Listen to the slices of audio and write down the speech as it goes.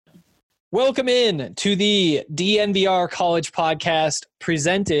Welcome in to the DNVR College Podcast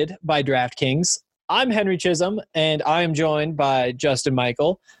presented by DraftKings. I'm Henry Chisholm, and I am joined by Justin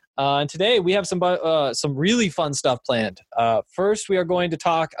Michael. And today we have some really fun stuff planned. First, we are going to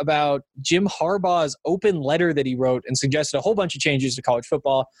talk about Jim Harbaugh's open letter that he wrote and suggested a whole bunch of changes to college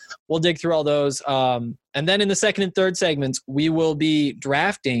football. We'll dig through all those. And then in the second and third segments, we will be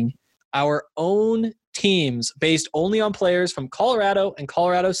drafting our own teams based only on players from Colorado and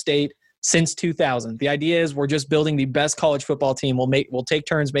Colorado State since 2000. The idea is we're just building the best college football team. We'll take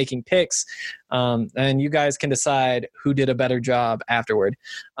turns making picks, and you guys can decide who did a better job afterward.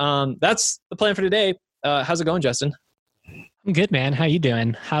 That's the plan for today. How's it going, Justin? I'm good, man. How you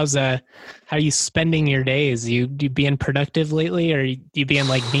doing? How are you spending your days? You being productive lately, or you being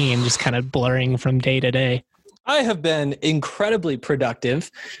like me and just kind of blurring from day to day? I have been incredibly productive.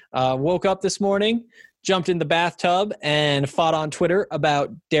 Woke up this morning, jumped in the bathtub, and fought on Twitter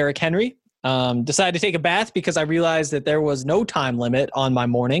about Derrick Henry. Decided to take a bath because I realized that there was no time limit on my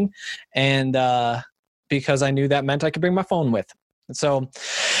morning, and because I knew that meant I could bring my phone with. And so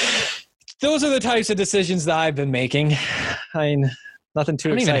those are the types of decisions that I've been making. I mean, nothing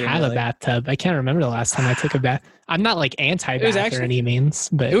too exciting. I don't even have really. A bathtub. I can't remember the last time I took a bath. I'm not like anti-bath or any means,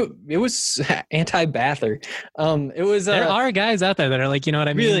 but it was anti-bather. It was. There are guys out there that are like, you know what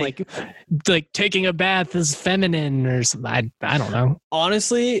I mean? Really? Like taking a bath is feminine or something. I don't know.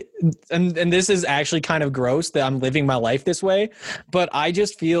 Honestly, and this is actually kind of gross that I'm living my life this way, but I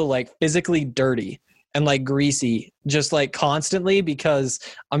just feel like physically dirty and like greasy just like constantly because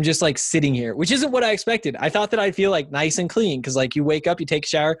I'm just like sitting here, which isn't what I expected. I thought that I'd feel like nice and clean because like you wake up, you take a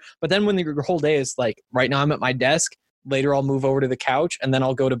shower, but then when your whole day is like right now I'm at my desk, later I'll move over to the couch and then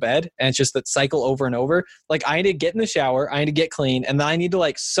I'll go to bed, and it's just that cycle over and over. Like I need to get in the shower, I need to get clean, and then I need to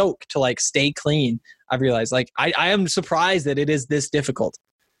like soak to like stay clean. I've realized like I am surprised that it is this difficult.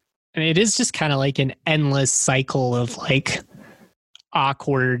 And it is just kind of like an endless cycle of like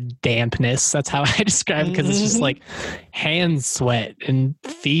awkward dampness. That's how I describe it, because it's just like hand sweat and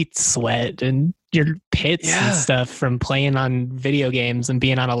feet sweat and your pits and stuff from playing on video games and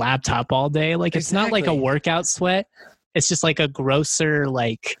being on a laptop all day. Like it's not like a workout sweat. It's just like a grosser,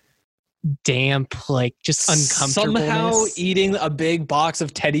 like damp, like just uncomfortable. Somehow eating a big box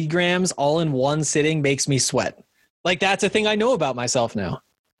of Teddy Grahams all in one sitting makes me sweat. Like that's a thing I know about myself now.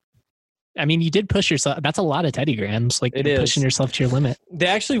 I mean, you did push yourself. That's a lot of Teddy Grahams. Like you're pushing yourself to your limit. They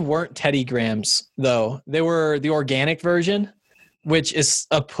actually weren't Teddy Grahams, though. They were the organic version, which is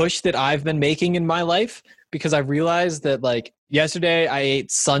a push that I've been making in my life because I realized that like yesterday I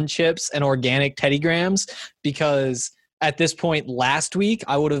ate Sun Chips and organic Teddy Grahams because at this point last week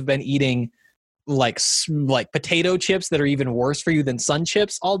I would have been eating like potato chips that are even worse for you than Sun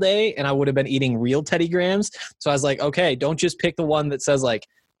Chips all day, and I would have been eating real Teddy Grahams. So I was like, okay, don't just pick the one that says like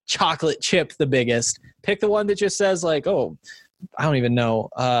chocolate chip the biggest. Pick the one that just says like, oh, I don't even know.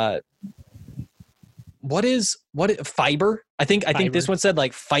 What is fiber? I think this one said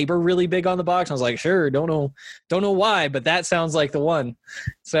like fiber really big on the box. I was like, sure, don't know why, but that sounds like the one.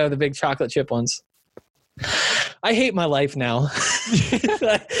 So the big chocolate chip ones. I hate my life now.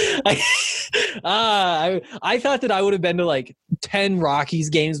 I thought that I would have been to like 10 Rockies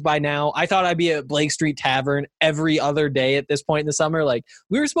games by now. I thought I'd be at Blake Street Tavern every other day at this point in the summer. Like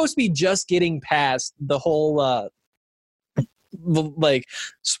we were supposed to be just getting past the whole like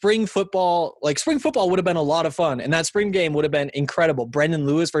spring football. Like spring football would have been a lot of fun, and that spring game would have been incredible. Brendan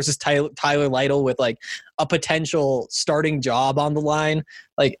Lewis versus Tyler Lytle with like a potential starting job on the line.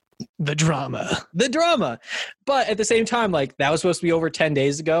 Like the drama. But at the same time, like that was supposed to be over 10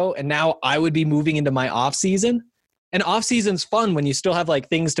 days ago. And now I would be moving into my off season, and off season's fun when you still have like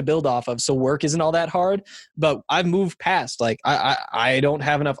things to build off of. So work isn't all that hard, but I've moved past, like I don't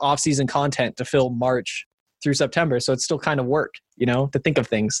have enough off season content to fill March through September. So it's still kind of work, to think of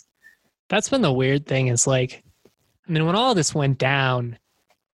things. That's been the weird thing is like, I mean, when all this went down,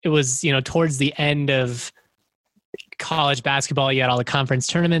 it was, towards the end of college basketball, you had all the conference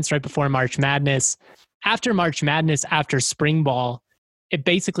tournaments right before March Madness. After March Madness, after spring ball, it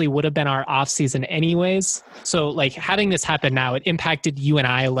basically would have been our off season anyways. So like having this happen now, it impacted you and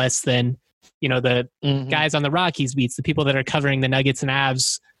I less than, the guys on the Rockies beats, the people that are covering the Nuggets and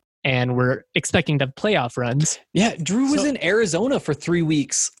Avs, and we're expecting to have playoff runs. Yeah. Drew was in Arizona for 3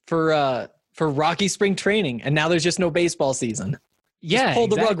 weeks for Rocky spring training. And now there's just no baseball season. Just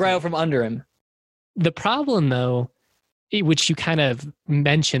pulled the rug right out from under him. The problem though, which you kind of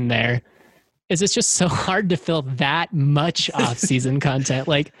mentioned there, is it's just so hard to fill that much off-season content.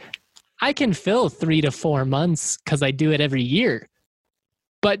 Like, I can fill 3 to 4 months because I do it every year.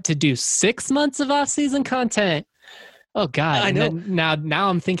 But to do 6 months of off-season content, Oh God. I know. And then now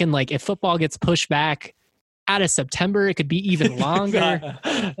I'm thinking like if football gets pushed back out of September, it could be even longer.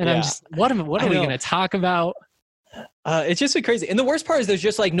 And I'm just, what are we going to talk about? It's just been crazy. And the worst part is there's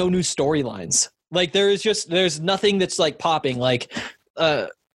just like no new storylines. Like there's nothing that's like popping. Like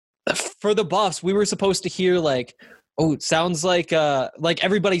for the Buffs, we were supposed to hear like, oh, it sounds like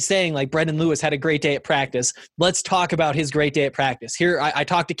everybody's saying like Brendan Lewis had a great day at practice. Let's talk about his great day at practice. Here, I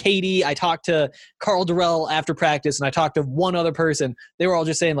talked to Katie, I talked to Carl Durrell after practice, and I talked to one other person. They were all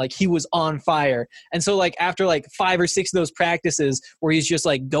just saying like he was on fire. And so like after like 5 or 6 of those practices where he's just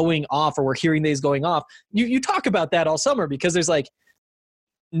like going off, or we're hearing that he's going off, you talk about that all summer because there's like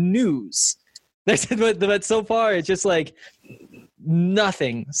news. But so far it's just like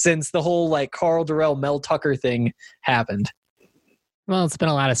nothing since the whole like Carl Durrell, Mel Tucker thing happened. Well, it's been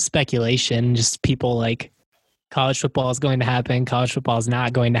a lot of speculation. Just people like college football is going to happen. College football is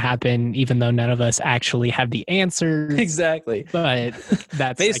not going to happen, even though none of us actually have the answers. Exactly. But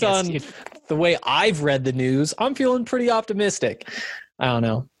that's based on the way I've read the news. I'm feeling pretty optimistic. I don't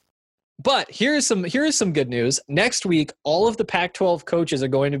know. But here's some good news. Next week, all of the Pac-12 coaches are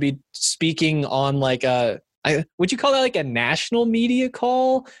going to be speaking on like would you call that like a national media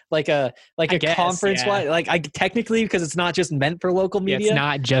call? Like a conference wide? Like technically, because it's not just meant for local media. It's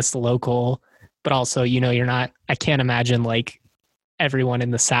not just local, but also, I can't imagine like everyone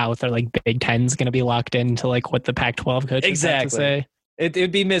in the South or like Big Ten's going to be locked into like what the Pac-12 coaches have to say.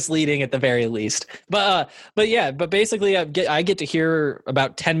 It'd be misleading at the very least. But basically I get to hear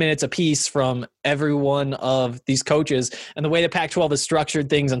about 10 minutes apiece from every one of these coaches. And the way the Pac-12 has structured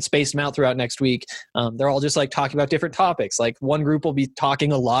things and spaced them out throughout next week, they're all just like talking about different topics. Like one group will be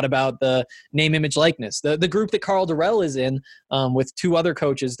talking a lot about the name, image, likeness. The group that Carl Durrell is in with 2 other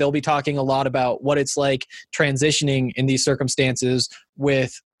coaches, they'll be talking a lot about what it's like transitioning in these circumstances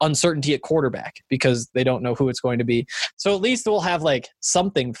with uncertainty at quarterback because they don't know who it's going to be. So at least we'll have like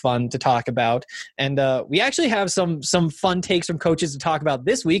something fun to talk about. And we actually have some fun takes from coaches to talk about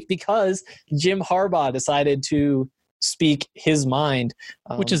this week because Jim Harbaugh decided to speak his mind.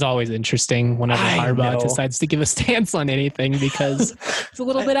 Which is always interesting whenever Harbaugh decides to give a stance on anything because it's a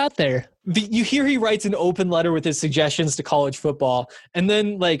little bit out there. You hear he writes an open letter with his suggestions to college football. And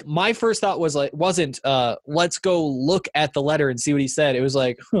then like my first thought wasn't let's go look at the letter and see what he said. It was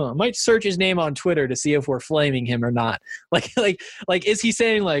like, I might search his name on Twitter to see if we're flaming him or not. Like is he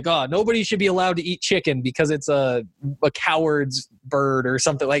saying like, oh, nobody should be allowed to eat chicken because it's a coward's bird or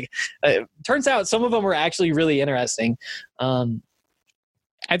something? Like turns out some of them were actually really interesting.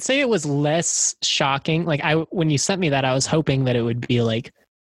 I'd say it was less shocking. Like when you sent me that, I was hoping that it would be like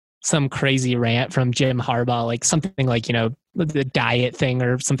some crazy rant from Jim Harbaugh, like something like, the diet thing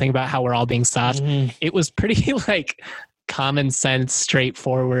or something about how we're all being soft. Mm-hmm. It was pretty like common sense,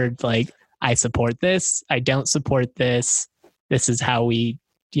 straightforward. Like, I support this. I don't support this. This is how we,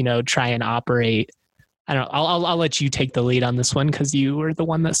 try and operate. I don't know. I'll let you take the lead on this one because you were the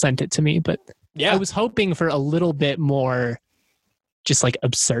one that sent it to me. But yeah, I was hoping for a little bit more just like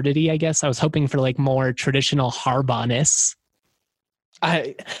absurdity, I guess. I was hoping for like more traditional Harbaugh-ness.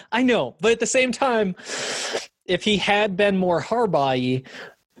 I know, but at the same time, if he had been more Harbaugh-y,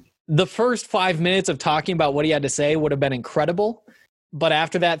 the first 5 minutes of talking about what he had to say would have been incredible. But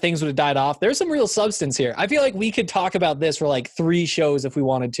after that, things would have died off. There's some real substance here. I feel like we could talk about this for like 3 shows if we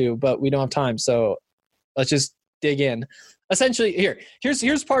wanted to, but we don't have time. So let's just dig in. Essentially,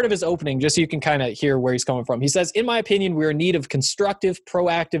 here's part of his opening, just so you can kind of hear where he's coming from. He says, in my opinion, we're in need of constructive,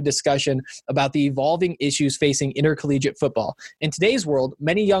 proactive discussion about the evolving issues facing intercollegiate football. In today's world,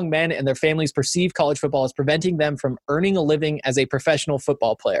 many young men and their families perceive college football as preventing them from earning a living as a professional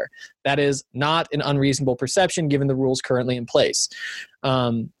football player. That is not an unreasonable perception given the rules currently in place.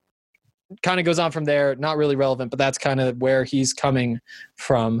 Kind of goes on from there, not really relevant, but that's kind of where he's coming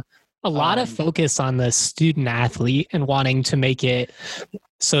from. A lot of focus on the student athlete and wanting to make it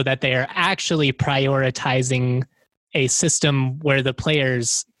so that they are actually prioritizing a system where the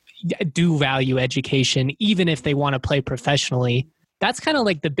players do value education, even if they want to play professionally. That's kind of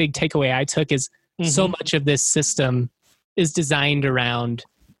like the big takeaway I took is so much of this system is designed around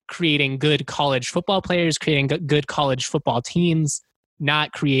creating good college football players, creating good college football teams,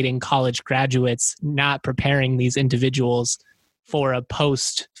 not creating college graduates, not preparing these individuals for a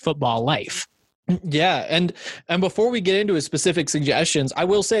post-football life. Yeah, and before we get into his specific suggestions, I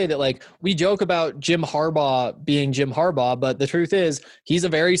will say that like we joke about Jim Harbaugh being Jim Harbaugh, but the truth is he's a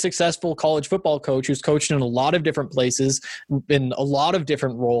very successful college football coach who's coached in a lot of different places, in a lot of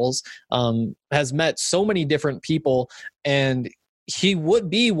different roles, has met so many different people, and he would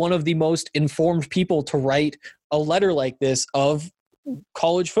be one of the most informed people to write a letter like this of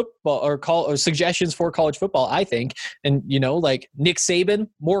college football or suggestions for college football, I think. And, like Nick Saban,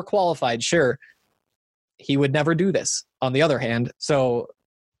 more qualified, sure. He would never do this, on the other hand. So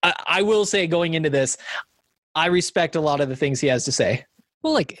I will say, going into this, I respect a lot of the things he has to say.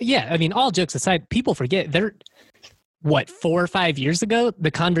 Well, all jokes aside, people forget 4 or 5 years ago,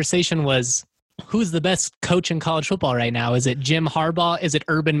 the conversation was, who's the best coach in college football right now? Is it Jim Harbaugh? Is it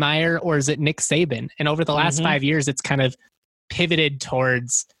Urban Meyer? Or is it Nick Saban? And over the last 5 years, it's kind of pivoted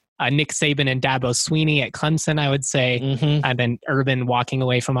towards Nick Saban and Dabo Swinney at Clemson, I would say. And then Urban walking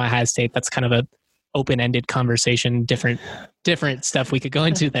away from Ohio State. That's kind of a open-ended conversation, different stuff we could go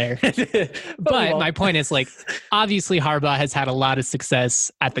into there. But my point is, obviously Harbaugh has had a lot of success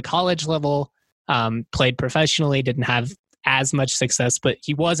at the college level, played professionally, didn't have as much success, but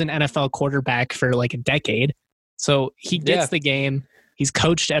he was an NFL quarterback for a decade. So he gets the game. He's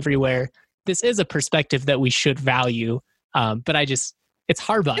coached everywhere. This is a perspective that we should value. But it's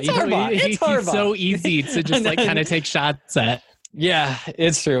Harbaugh. It's Harbaugh. It's Harbaugh. He's so easy to just kind of take shots at. Yeah,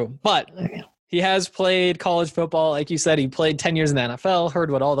 it's true. But he has played college football. Like you said, he played 10 years in the NFL,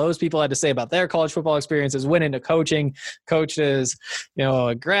 heard what all those people had to say about their college football experiences, went into coaching, coached as,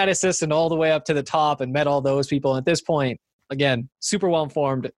 a grad assistant all the way up to the top and met all those people. And at this point, again, super well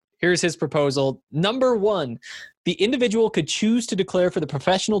informed. Here's his proposal. Number 1, the individual could choose to declare for the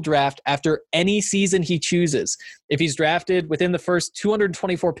professional draft after any season he chooses. If he's drafted within the first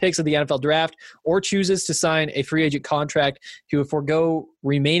 224 picks of the NFL draft or chooses to sign a free agent contract, he would forego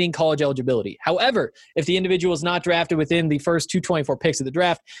remaining college eligibility. However, if the individual is not drafted within the first 224 picks of the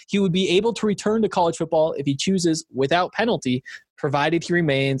draft, he would be able to return to college football if he chooses without penalty, provided he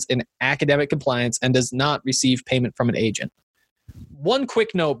remains in academic compliance and does not receive payment from an agent. One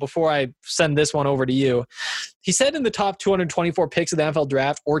quick note before I send this one over to you. He said in the top 224 picks of the NFL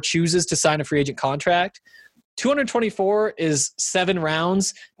draft or chooses to sign a free agent contract. 224 is 7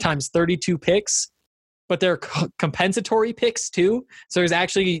 rounds times 32 picks, but they're compensatory picks too. So there's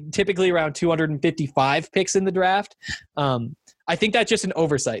actually typically around 255 picks in the draft. I think that's just an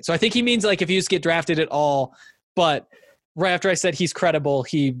oversight. So I think he means if you just get drafted at all, but right after I said he's credible,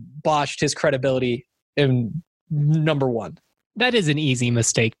 he botched his credibility in number 1. That is an easy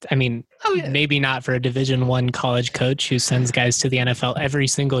mistake. I mean, maybe not for a Division I college coach who sends guys to the NFL every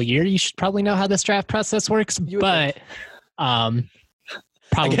single year. You should probably know how this draft process works, but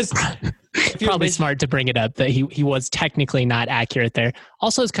probably smart to bring it up that he was technically not accurate there.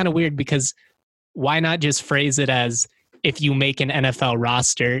 Also, it's kind of weird because why not just phrase it as if you make an NFL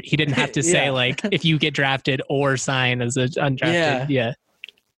roster? He didn't have to say if you get drafted or sign as an undrafted. Yeah.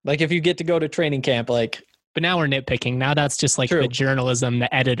 If you get to go to training camp, But now we're nitpicking. Now that's just the journalism,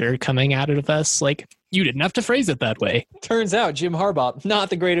 the editor coming out of us. You didn't have to phrase it that way. Turns out Jim Harbaugh, not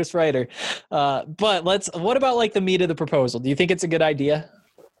the greatest writer. But what about the meat of the proposal? Do you think it's a good idea?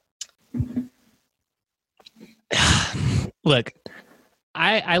 Look,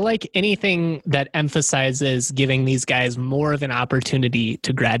 I like anything that emphasizes giving these guys more of an opportunity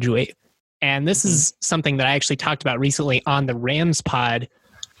to graduate. And this is something that I actually talked about recently on the Rams pod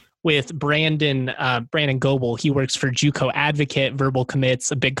with Brandon Goebel. He works for JUCO Advocate, Verbal Commits,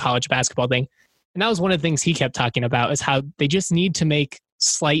 a big college basketball thing. And that was one of the things he kept talking about, is how they just need to make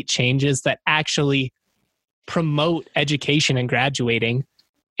slight changes that actually promote education and graduating.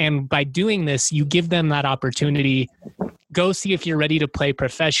 And by doing this, you give them that opportunity. Go see if you're ready to play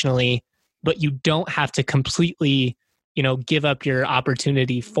professionally, but you don't have to completely, give up your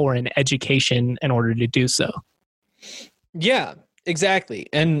opportunity for an education in order to do so. Yeah. Exactly.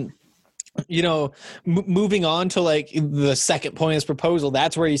 And, moving on to the second point of his proposal,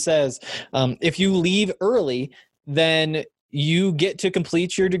 that's where he says, if you leave early, then you get to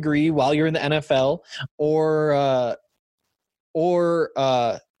complete your degree while you're in the NFL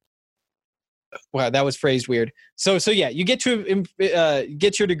wow, that was phrased weird. So yeah, you get to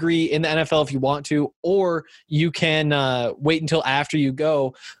get your degree in the NFL if you want to, or you can wait until after you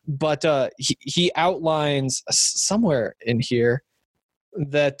go. But he outlines somewhere in here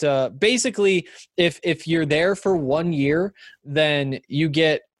that basically if you're there for 1 year, then you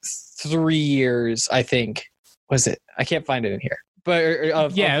get 3 years, I think. Was it? I can't find it in here. But it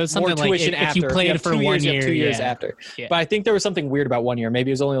was something like if you played for 1 year, 2 years after. Yeah. But I think there was something weird about 1 year.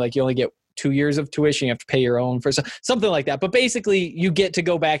 Maybe it was only you only get 2 years of tuition. You have to pay your own for something like that. But basically, you get to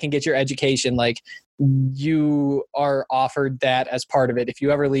go back and get your education. You are offered that as part of it. If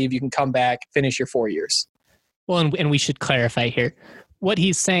you ever leave, you can come back, finish your 4 years. Well, and we should clarify here. What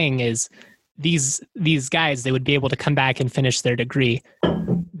he's saying is these guys, they would be able to come back and finish their degree.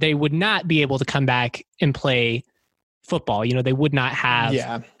 They would not be able to come back and play football. They would not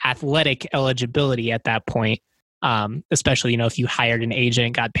have athletic eligibility at that point. especially, if you hired an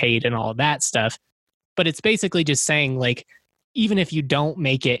agent, got paid and all of that stuff. But it's basically just saying, like, even if you don't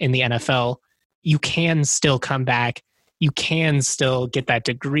make it in the NFL, you can still come back. You can still get that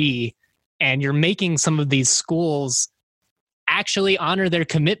degree. And you're making some of these schools actually honor their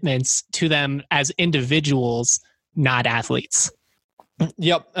commitments to them as individuals, not athletes.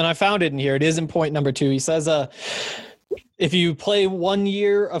 Yep. And I found it in here. It is in point number 2. He says, if you play 1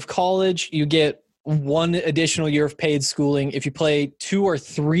 year of college, you get 1 additional year of paid schooling. If you play 2 or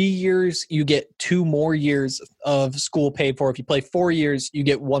 3 years, you get 2 more years of school paid for. If you play 4 years, you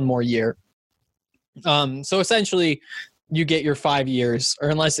get 1 more year. So essentially, you get your 5 years, or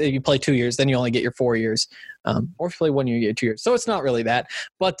unless you play 2 years, then you only get your 4 years. Or if you play 1 year, you get 2 years. So it's not really that.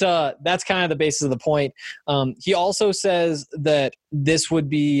 But that's kind of the basis of the point. He also says that this would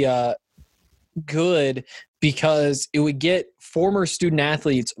be good because it would get former student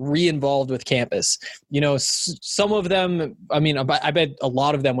athletes re-involved with campus. Some of them, I bet a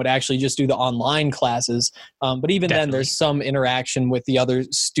lot of them would actually just do the online classes. But even Definitely. then, there's some interaction with the other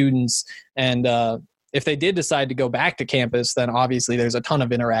students. And if they did decide to go back to campus, then obviously there's a ton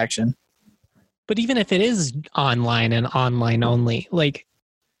of interaction. But even if it is online and online only, like,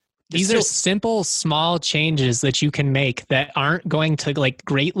 these are simple, small changes that you can make that aren't going to, like,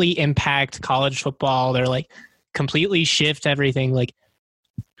 greatly impact college football. They're, like, completely shift everything. Like,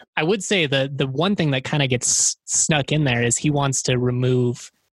 I would say the one thing that kind of gets snuck in there is he wants to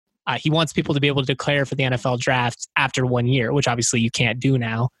remove, he wants people to be able to declare for the NFL draft after 1 year, which obviously you can't do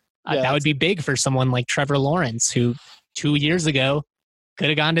now. That would be big for someone like Trevor Lawrence, who 2 years ago could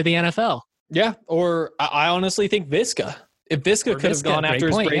have gone to the NFL. Yeah, or I honestly think Visca. If Visca could have gone after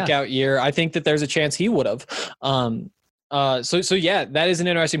his breakout year, I think that there's a chance he would have. So yeah, that is an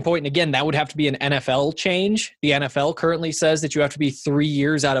interesting point. And again, that would have to be an NFL change. The NFL currently says that you have to be 3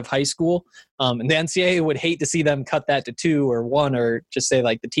 years out of high school. And the NCAA would hate to see them cut that to 2 or 1, or just say,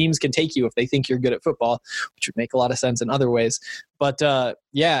 like, the teams can take you if they think you're good at football, which would make a lot of sense in other ways. But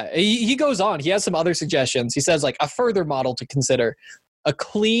yeah, he goes on. He has some other suggestions. He says, like, a further model to consider: a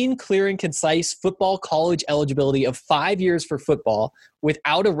clean, clear, and concise football college eligibility of 5 years for football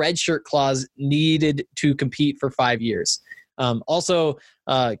without a redshirt clause needed to compete for 5 years. Also,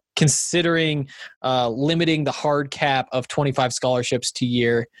 considering limiting the hard cap of 25 scholarships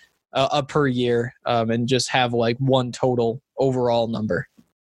per year, and just have, like, one total overall number.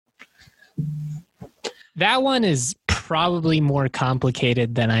 That one is probably more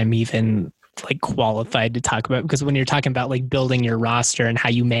complicated than I'm even, like, qualified to talk about, because when you're talking about, like, building your roster and how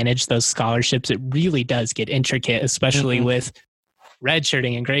you manage those scholarships, it really does get intricate, especially with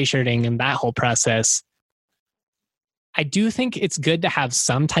redshirting and gray shirting and that whole process. I do think it's good to have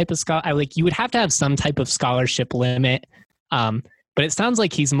some type of you would have to have some type of scholarship limit. But it sounds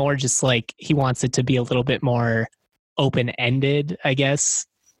like he's more just like, he wants it to be a little bit more open-ended, I guess.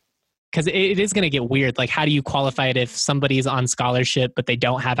 Because it is going to get weird. Like, how do you qualify it if somebody's on scholarship but they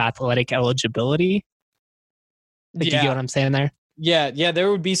don't have athletic eligibility? Like, do you get what I'm saying there? Yeah,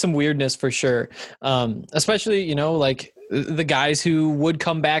 there would be some weirdness for sure. Especially, like the guys who would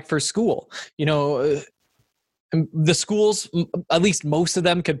come back for school. The schools, at least most of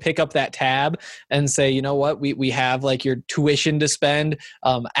them, could pick up that tab and say, you know what, we have, like, your tuition to spend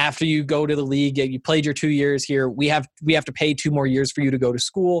after you go to the league. You played your 2 years here. We have to pay 2 more years for you to go to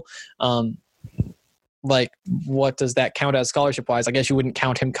school. Like, what does that count as scholarship wise? I guess you wouldn't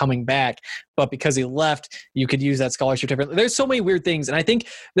count him coming back, but because he left, you could use that scholarship differently. There's so many weird things, and I think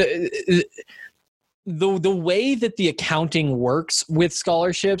the way that the accounting works with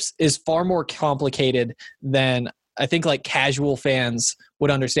scholarships is far more complicated than I think, like, casual fans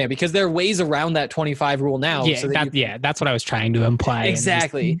would understand, because there are ways around that 25 rule now. Yeah, that's what I was trying to imply.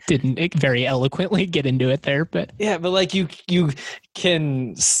 Exactly. Didn't very eloquently get into it there, but yeah, but, like, you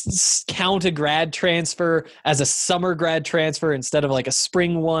can count a grad transfer as a summer grad transfer instead of, like, a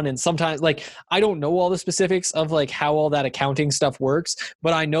spring one. And sometimes, like, I don't know all the specifics of, like, how all that accounting stuff works,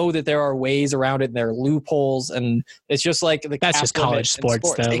 but I know that there are ways around it and there are loopholes, and it's just like that's just college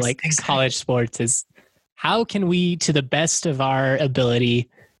sports though. Like, exactly. College sports is, how can we, to the best of our ability,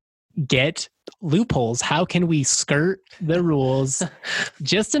 get loopholes? How can we skirt the rules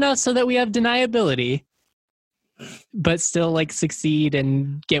just enough so that we have deniability, but still, like, succeed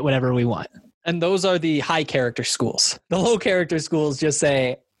and get whatever we want? And those are the high character schools. The low character schools just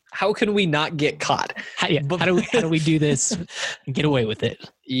say, how can we not get caught? How do we do this and get away with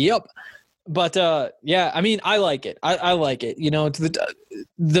it? Yep. But yeah, I mean, I like it. I like it.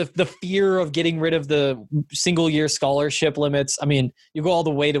 The fear of getting rid of the single year scholarship limits. I mean, you go all the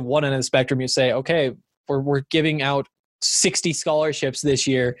way to one end of the spectrum. You say, okay, we're giving out 60 scholarships this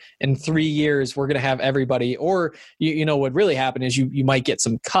year. In 3 years, we're going to have everybody. Or, you know, what really happened is you might get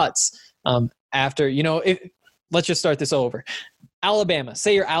some cuts after, you know, let's just start this over. Alabama,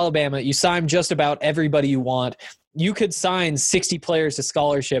 say you're Alabama, you sign just about everybody you want. You could sign 60 players to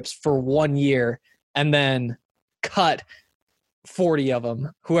scholarships for 1 year and then cut 40 of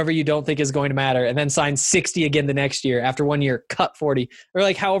them, whoever you don't think is going to matter, and then sign 60 again the next year. After 1 year, cut 40, or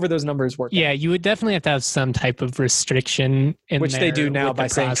like however those numbers work. Yeah, you would definitely have to have some type of restriction in which there, they do now by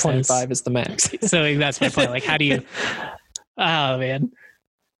saying process. 25 is the max. So that's my point. Like, how do you? Oh man,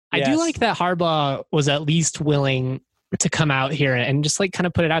 Yes. I do like that Harbaugh was at least willing to come out here and just like kind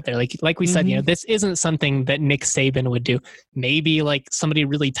of put it out there. Like we said, you know, this isn't something that Nick Saban would do. Maybe like somebody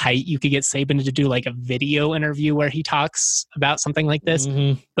really tight, you could get Saban to do like a video interview where he talks about something like this,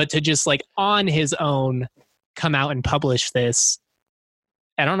 but to just like on his own come out and publish this.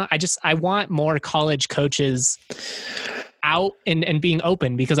 I don't know. I want more college coaches out and being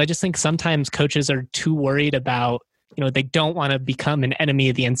open, because I just think sometimes coaches are too worried about, you know, they don't want to become an enemy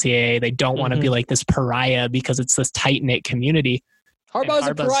of the NCAA. They don't want to be like this pariah because it's this tight-knit community. Harbaugh's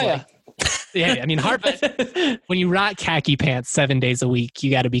a pariah. Yeah, I mean, Harbaugh, when you rock khaki pants 7 days a week,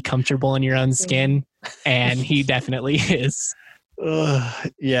 you got to be comfortable in your own skin, and he definitely is.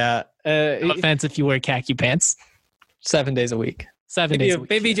 Yeah. No offense if you wear khaki pants. 7 days a week. 7 days a week.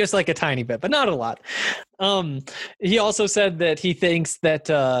 Maybe just like a tiny bit, but not a lot. He also said that he thinks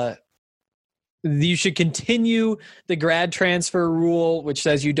that you should continue the grad transfer rule, which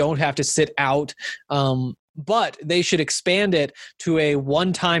says you don't have to sit out, but they should expand it to a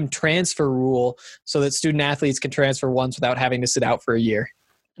one-time transfer rule so that student athletes can transfer once without having to sit out for a year.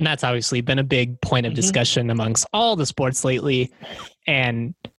 And that's obviously been a big point of discussion amongst all the sports lately.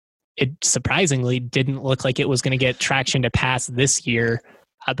 And it surprisingly didn't look like it was going to get traction to pass this year.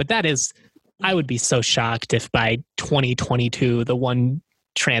 But that is, I would be so shocked if by 2022, the one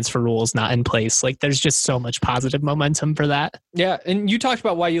transfer rule is not in place. Like, there's just so much positive momentum for that. Yeah. And you talked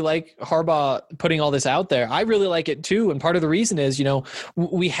about why you like Harbaugh putting all this out there. I really like it too. And part of the reason is, you know,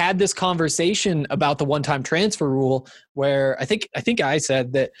 we had this conversation about the one-time transfer rule where I think I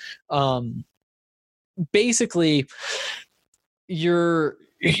said that basically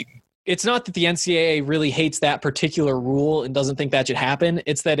it's not that the NCAA really hates that particular rule and doesn't think that should happen.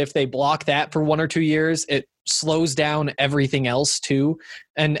 It's that if they block that for 1 or 2 years, it slows down everything else too.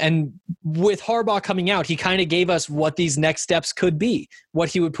 And with Harbaugh coming out, he kind of gave us what these next steps could be, what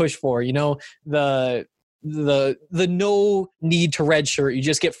he would push for. You know, the no need to redshirt. You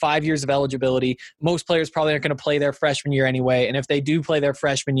just get 5 years of eligibility. Most players probably aren't going to play their freshman year anyway. And if they do play their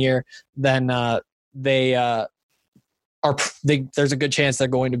freshman year, then there's a good chance they're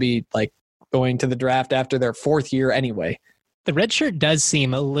going to be like going to the draft after their 4th year anyway. The red shirt does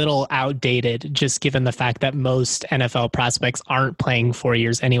seem a little outdated, just given the fact that most NFL prospects aren't playing 4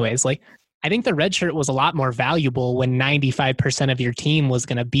 years anyways. Like, I think the red shirt was a lot more valuable when 95% of your team was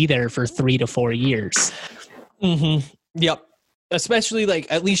going to be there for 3 to 4 years. Yep. Especially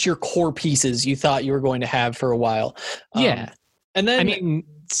like at least your core pieces you thought you were going to have for a while. Yeah. And then, I mean,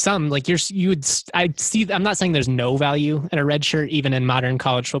 some like I'm not saying there's no value in a red shirt, even in modern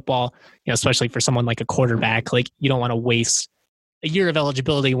college football, you know, especially for someone like a quarterback. Like, you don't want to waste a year of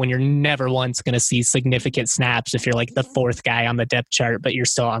eligibility when you're never once going to see significant snaps if you're like the 4th guy on the depth chart, but you're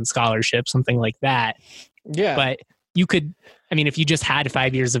still on scholarship, something like that. Yeah. But you could, I mean, if you just had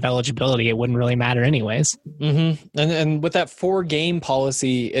 5 years of eligibility, it wouldn't really matter anyways. And with that 4-game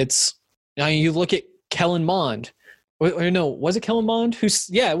policy, it's, I mean, you look at Kellen Mond. Or no, was it Kellen Mond?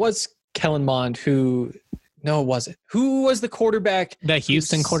 It was Kellen Mond who. No, it wasn't. Who was the quarterback? The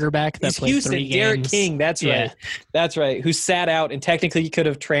Houston quarterback that played Houston, 3 games. Derek King. That's right. Yeah. That's right. Who sat out and technically he could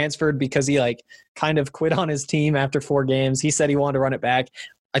have transferred because he like kind of quit on his team after 4 games. He said he wanted to run it back.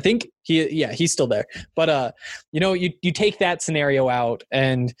 I think he's still there. But you know, you take that scenario out,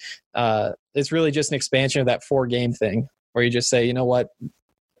 and it's really just an expansion of that 4-game thing where you just say, you know what?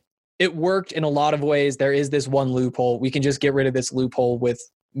 It worked in a lot of ways. There is this one loophole. We can just get rid of this loophole with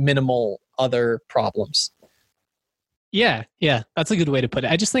minimal other problems. Yeah, that's a good way to put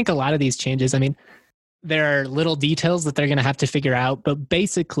it. I just think a lot of these changes, I mean, there are little details that they're going to have to figure out, but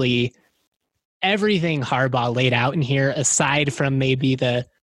basically everything Harbaugh laid out in here, aside from maybe the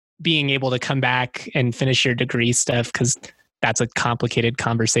being able to come back and finish your degree stuff, because that's a complicated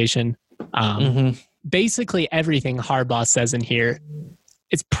conversation. Basically everything Harbaugh says in here,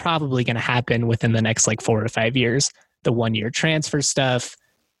 it's probably going to happen within the next like 4 to 5 years. The 1-year transfer stuff,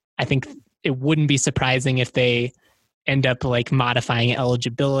 I think it wouldn't be surprising if they end up like modifying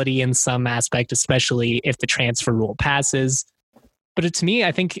eligibility in some aspect, especially if the transfer rule passes. But to me,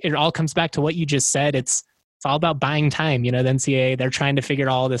 I think it all comes back to what you just said. It's it's all about buying time. The NCAA, they're trying to figure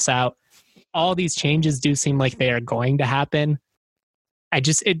all this out. All these changes do seem like they are going to happen.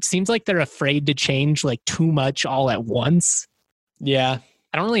 It seems like they're afraid to change like too much all at once. Yeah.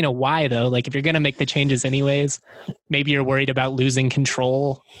 I don't really know why though. Like if you're going to make the changes anyways, maybe you're worried about losing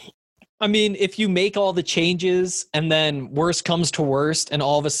control. I mean, if you make all the changes and then worst comes to worst and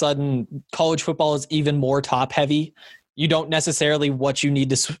all of a sudden college football is even more top heavy, you don't necessarily what you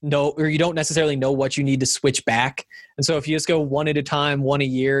need to know, or you don't necessarily know what you need to switch back. And so if you just go one at a time, one a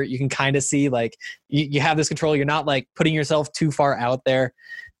year, you can kind of see like you have this control. You're not like putting yourself too far out there.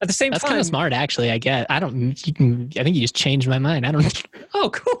 At the same time, that's kind of smart, actually. I think you just changed my mind. I don't.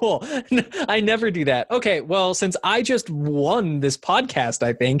 Oh, cool. I never do that. Okay. Well, since I just won this podcast,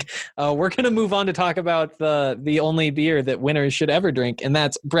 I think we're going to move on to talk about the only beer that winners should ever drink. And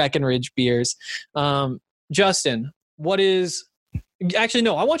that's Breckenridge beers. Justin, actually,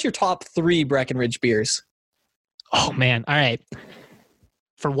 no, I want your top 3 Breckenridge beers. Oh man. All right.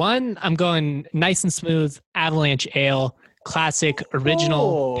 For one, I'm going nice and smooth Avalanche Ale. Classic,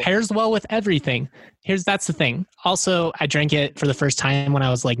 original, pairs well with everything. That's the thing. Also, I drank it for the first time when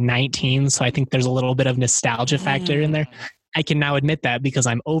I was like 19, so I think there's a little bit of nostalgia factor in there. I can now admit that because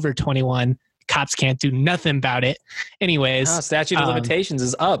I'm over 21. Cops can't do nothing about it. Anyways. Statute of limitations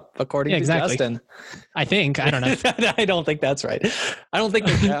is up, according to Justin. I think. I don't know. I don't think that's right. I don't think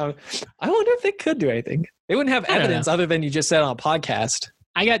I wonder if they could do anything. They wouldn't have evidence other than you just said on a podcast.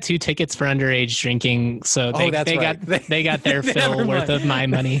 I got 2 tickets for underage drinking, so they got their fill worth of my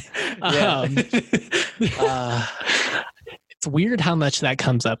money. It's weird how much that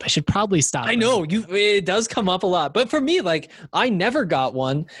comes up. I should probably stop. I know it does come up a lot, but for me, like I never got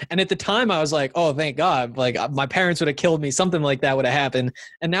one, and at the time I was like, "Oh, thank God!" Like my parents would have killed me. Something like that would have happened.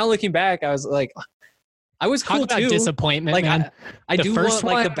 And now looking back, I was like, I was cool about too. Disappointment, like man. I do want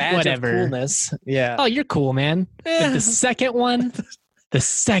like the badge of coolness. Yeah. Oh, you're cool, man. But the second one. The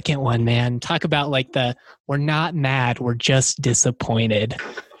second one, man, talk about like we're not mad, we're just disappointed.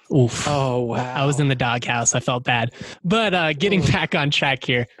 Oof. Oh, wow. I was in the doghouse. I felt bad. But getting back on track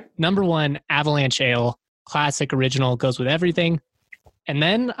here. Number 1, Avalanche Ale. Classic, original, goes with everything. And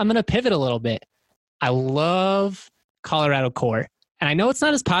then I'm going to pivot a little bit. I love Colorado Core. And I know it's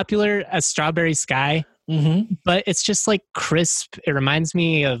not as popular as Strawberry Sky, but it's just like crisp. It reminds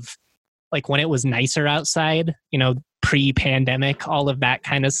me of like when it was nicer outside, pre-pandemic, all of that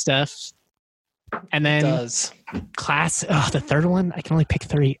kind of stuff. And then the third one, I can only pick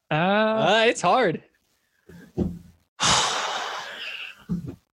 3. It's hard. I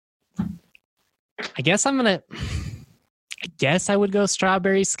guess I would go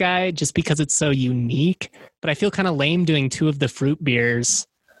Strawberry Sky just because it's so unique, but I feel kind of lame doing 2 of the fruit beers.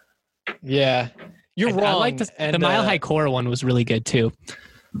 Yeah. You're wrong. I like the Mile High Core one was really good too.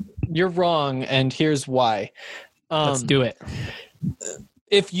 You're wrong, and here's why. Let's do it.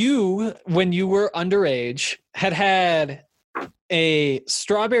 If you, when you were underage, had a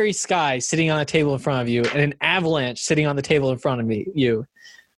Strawberry Sky sitting on a table in front of you and an Avalanche sitting on the table in front of you,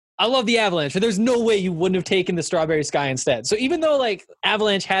 I love the Avalanche, but there's no way you wouldn't have taken the Strawberry Sky instead. So even though like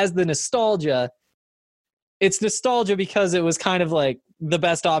Avalanche has the nostalgia, it's nostalgia because it was kind of like the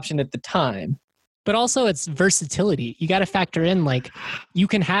best option at the time. But also it's versatility. You got to factor in like you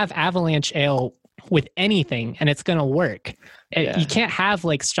can have Avalanche Ale with anything and it's going to work. Yeah. You can't have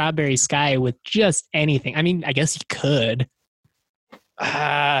like Strawberry Sky with just anything. I mean, I guess you could.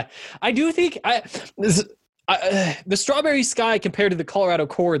 I do think the Strawberry Sky compared to the Colorado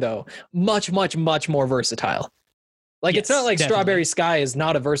Core, though, much, much, much more versatile. Like, yes, it's not like definitely. Strawberry Sky is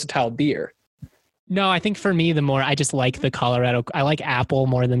not a versatile beer. No, I think for me, I just like the Colorado. I like apple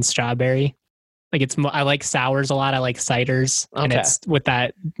more than strawberry. Like I like sours a lot. I like ciders, and it's with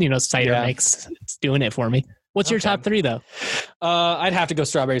that cider mix. It's doing it for me. What's your top 3 though? I'd have to go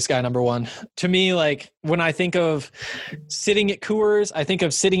Strawberry Sky number 1. To me, like when I think of sitting at Coors, I think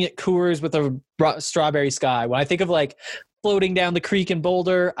of sitting at Coors with a Strawberry Sky. When I think of like floating down the creek in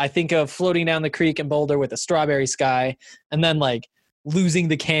Boulder, I think of floating down the creek in Boulder with a Strawberry Sky, and then like losing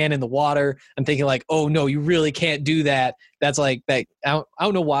the can in the water and thinking like, oh no, you really can't do that. That's like that. I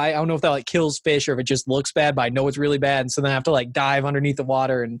don't know why. I don't know if that like kills fish or if it just looks bad, but I know it's really bad. And so then I have to like dive underneath the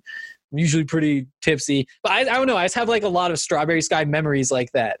water, and I'm usually pretty tipsy. But I don't know. I just have like a lot of Strawberry Sky memories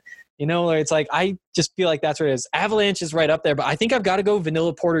like that. Where it's like, I just feel like that's what it is. Avalanche is right up there, but I think I've got to go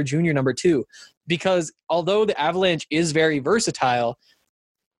Vanilla Porter Jr. number 2, because although the Avalanche is very versatile,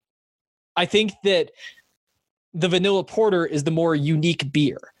 I think that the Vanilla Porter is the more unique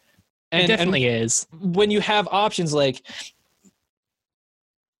beer. And it definitely is. When you have options like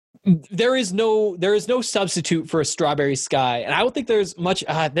there is no substitute for a strawberry sky, and I don't think there's much.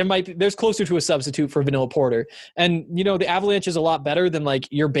 There's closer to a substitute for vanilla porter, and the Avalanche is a lot better than like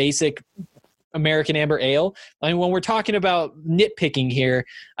your basic American Amber Ale. I mean, when we're talking about nitpicking here,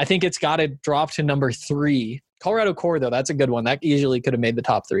 I think it's got to drop to number 3. Colorado Core, though, that's a good one. That easily could have made the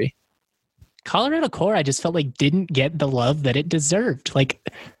top 3. Colorado Core, I just felt like didn't get the love that it deserved.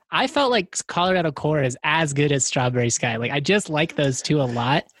 Like, I felt like Colorado Core is as good as Strawberry Sky. Like, I just like those two a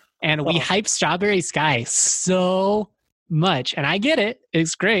lot. And we hype Strawberry Sky so much. And I get it.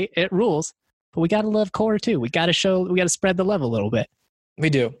 It's great. It rules. But we got to love Core too. We got to spread the love a little bit.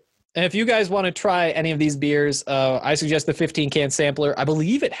 We do. And if you guys want to try any of these beers, I suggest the 15-can sampler. I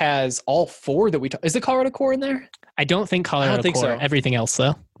believe it has all 4 that we Is the Colorado Core in there? I don't think Colorado Core. So. Everything else,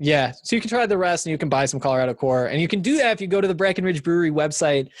 though. Yeah. So you can try the rest, and you can buy some Colorado Core. And you can do that if you go to the Breckenridge Brewery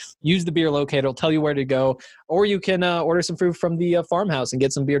website, use the beer locator. It'll tell you where to go. Or you can order some food from the farmhouse and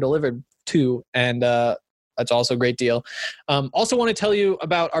get some beer delivered, too. And that's also a great deal. Also want to tell you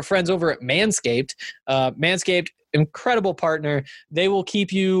about our friends over at Manscaped. Manscaped, incredible partner. They will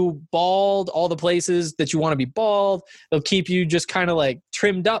keep you bald all the places that you want to be bald. They'll keep you just kind of like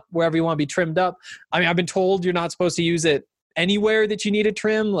trimmed up wherever you want to be trimmed up. I mean, I've been told you're not supposed to use it anywhere that you need to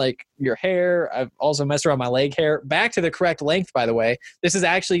trim, like your hair. I've also messed around my leg hair. Back to the correct length, by the way. This is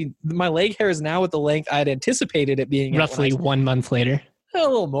actually, my leg hair is now at the length I had anticipated it being. Roughly 1 month later. A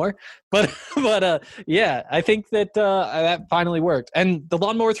little more, but yeah, I think that that finally worked. And the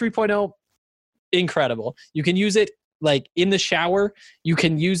Lawnmower 3.0, incredible. You can use it like in the shower. You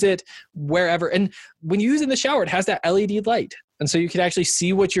can use it wherever. And when you use it in the shower, it has that LED light, and so you can actually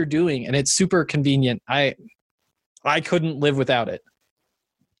see what you're doing, and it's super convenient. I couldn't live without it.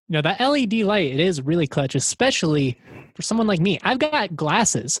 That LED light, it is really clutch, especially for someone like me. I've got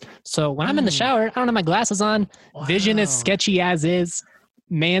glasses, so when I'm in the shower, I don't have my glasses on. Wow. Vision is sketchy as is.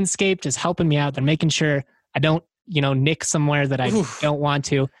 Manscaped is helping me out. They're making sure I don't, nick somewhere that I don't want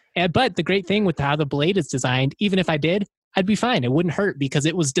to. But the great thing with how the blade is designed, even if I did, I'd be fine. It wouldn't hurt because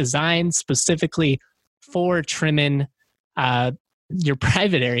it was designed specifically for trimming your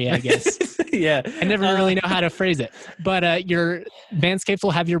private area, I guess. Yeah. I never really know how to phrase it. But your Manscaped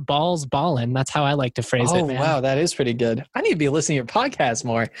will have your balls ballin'. That's how I like to phrase it, man. Oh, wow. That is pretty good. I need to be listening to your podcast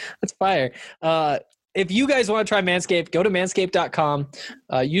more. That's fire. If you guys want to try Manscaped, go to manscaped.com.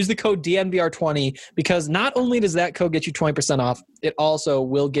 Use the code DNVR20 because not only does that code get you 20% off, it also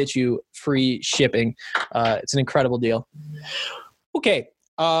will get you free shipping. It's an incredible deal. Okay,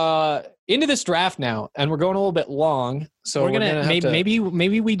 into this draft now, and we're going a little bit long, so we're gonna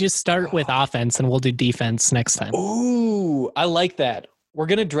maybe we just start with offense and we'll do defense next time. Ooh, I like that. We're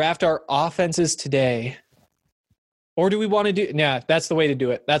gonna draft our offenses today. Or do we want to do? Yeah, that's the way to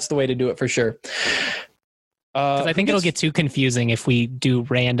do it. That's the way to do it for sure. Because I think it'll get too confusing if we do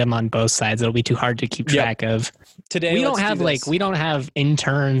random on both sides. It'll be too hard to keep track of. Today, we don't have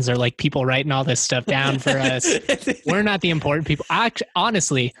interns or like people writing all this stuff down for us. We're not the important people.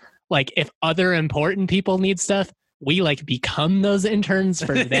 Honestly, like if other important people need stuff, we like become those interns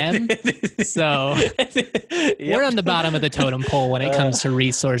for them. So we're on the bottom of the totem pole when it comes to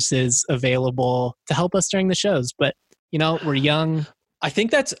resources available to help us during the shows. But we're young. I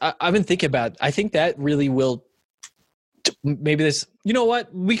think I've been thinking about, I think that really will, maybe this, you know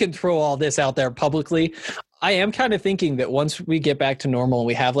what? We can throw all this out there publicly. I am kind of thinking that once we get back to normal and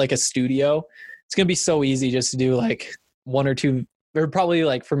we have like a studio, it's going to be so easy just to do like 1 or 2, or probably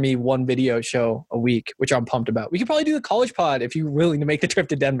like for me, 1 video show a week, which I'm pumped about. We could probably do the college pod if you're willing to make the trip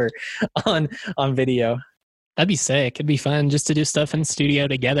to Denver on video. That'd be sick. It'd be fun just to do stuff in the studio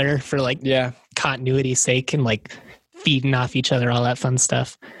together for like continuity's sake and like feeding off each other, all that fun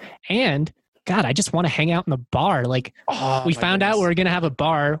stuff. And God, I just want to hang out in the bar. Like we found out we're going to have a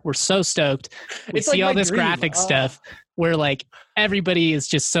bar. We're so stoked. We see like all this graphic stuff where like everybody is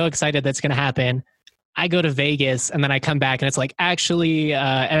just so excited that's going to happen. I go to Vegas and then I come back and it's like, actually,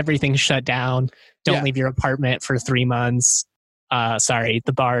 everything's shut down. Don't leave your apartment for 3 months. Sorry,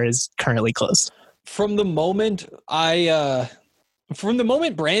 the bar is currently closed. From the moment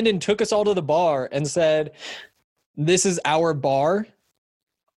Brandon took us all to the bar and said, this is our bar,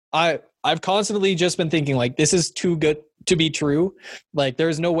 I've constantly just been thinking like, this is too good to be true. Like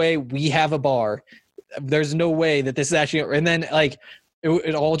there's no way we have a bar. There's no way that this is actually, and then like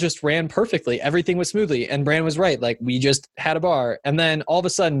it all just ran perfectly. Everything was smoothly. And Brandon was right. Like we just had a bar and then all of a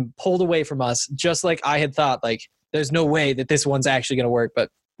sudden pulled away from us, just like I had thought, like there's no way that this one's actually going to work.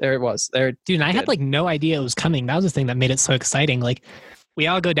 But there it was. Dude, and I had like no idea it was coming. That was the thing that made it so exciting. Like we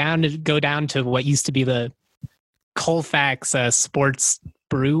all go down to what used to be the Colfax Sports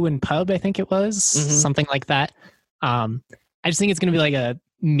Brew and Pub, I think it was, something like that. I just think it's going to be like a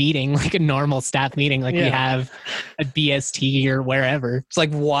meeting, like a normal staff meeting, like we have at BST or wherever. It's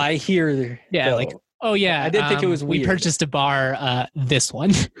like, why here? Yeah, though? like, oh yeah, I did think it was weird. We purchased a bar, this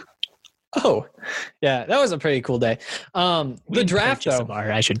one. Oh, yeah, that was a pretty cool day. The draft, though. A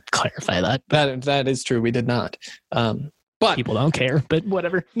bar, I should clarify that. That is true. We did not. But people don't care, but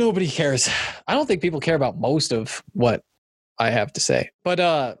whatever. Nobody cares. I don't think people care about most of what I have to say.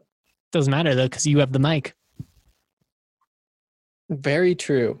 But doesn't matter though, because you have the mic. Very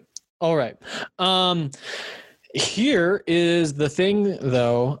true. All right. Here is the thing,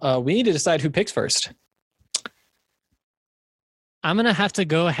 though. We need to decide who picks first. I'm going to have to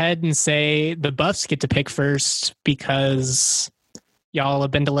go ahead and say the Buffs get to pick first because y'all have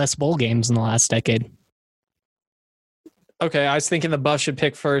been to less bowl games in the last decade. Okay, I was thinking the Buffs should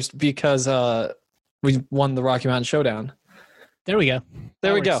pick first because we won the Rocky Mountain Showdown. There we go.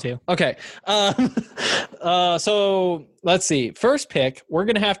 There we go. Too. Okay. So let's see. First pick, we're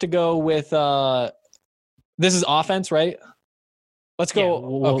going to have to go with this is offense, right? Let's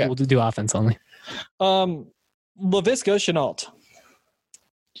go. Yeah, we'll do offense only. Laviska Shenault.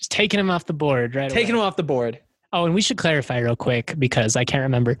 Just taking him off the board, right? Taking him off the board. Oh, and we should clarify real quick because I can't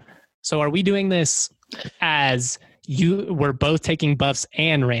remember. So are we doing this as we're both taking Buffs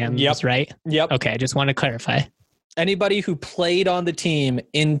and Rams, right? Yep. Okay, I just want to clarify. Anybody who played on the team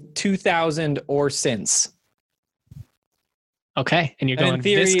in 2000 or since. Okay, and you're going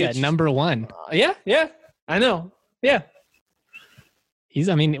Viska, number one. Yeah, I know. Yeah.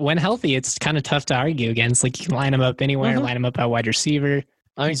 When healthy, it's kind of tough to argue against. Like, you can line him up anywhere, line him up at wide receiver.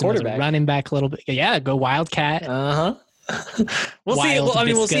 Quarterback. Running back a little bit. Yeah, go Wildcat. We'll see.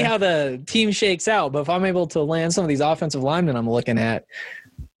 We'll see how the team shakes out. But if I'm able to land some of these offensive linemen I'm looking at,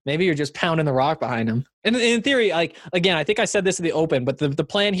 maybe you're just pounding the rock behind them. And in theory, like, again, I think I said this in the open, but the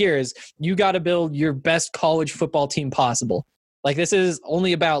plan here is you got to build your best college football team possible. Like, this is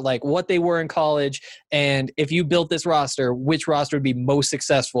only about like what they were in college. And if you built this roster, which roster would be most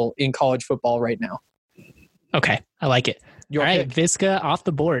successful in college football right now? Okay. I like it. All right. Viska off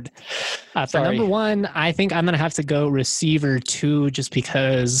the board. For number one, I think I'm going to have to go receiver 2 just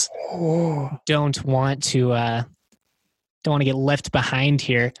because don't want to get left behind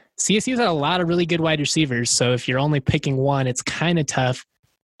here. CSU's had a lot of really good wide receivers. So if you're only picking one, it's kind of tough.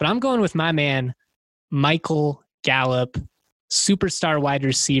 But I'm going with my man, Michael Gallup, superstar wide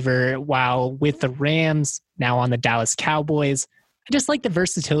receiver, while with the Rams, now on the Dallas Cowboys. I just like the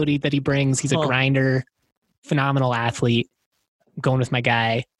versatility that he brings. He's a grinder, phenomenal athlete. I'm going with my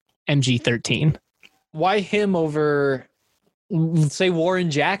guy, MG13. Why him over, say, Warren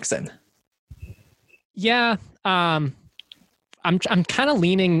Jackson? Yeah, I'm kind of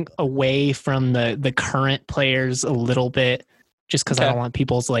leaning away from the current players a little bit, just because I don't want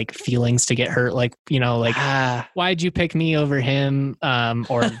people's like feelings to get hurt. Like, why'd you pick me over him?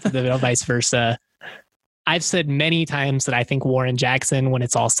 Or the vice versa. I've said many times that I think Warren Jackson, when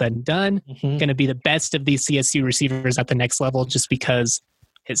it's all said and done, going to be the best of these CSU receivers at the next level, just because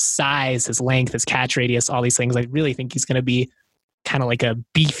his size, his length, his catch radius, all these things. I really think he's going to be kind of like a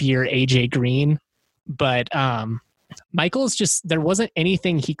beefier AJ Green. But Michael's just, there wasn't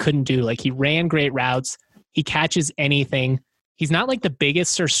anything he couldn't do. Like, he ran great routes. He catches anything. He's not like the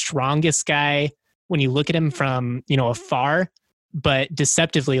biggest or strongest guy when you look at him from, afar, but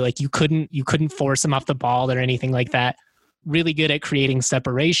deceptively, like you couldn't force him off the ball or anything like that. Really good at creating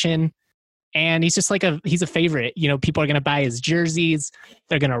separation. And he's just like he's a favorite. People are going to buy his jerseys.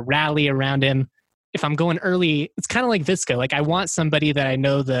 They're going to rally around him. If I'm going early, it's kind of like Viska. Like, I want somebody that I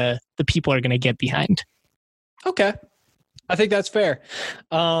know the people are going to get behind. Okay. I think that's fair.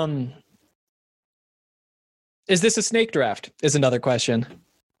 Is this a snake draft? Is another question.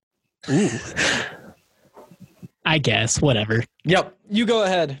 Ooh. I guess, whatever. Yep. You go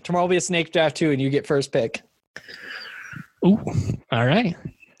ahead. Tomorrow will be a snake draft too, and you get first pick. Ooh. All right.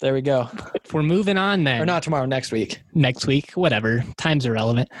 There we go. If we're moving on then. Or not tomorrow, next week. Next week, whatever. Time's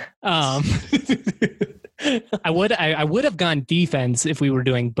irrelevant. I would have gone defense if we were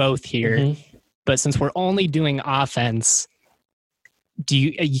doing both here. But since we're only doing offense,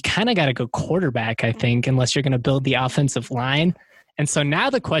 you kind of got to go quarterback, I think, unless you're going to build the offensive line. And so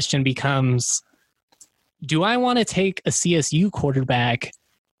now the question becomes, do I want to take a CSU quarterback,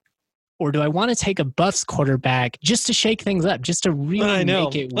 or do I want to take a Buffs quarterback just to shake things up, just to really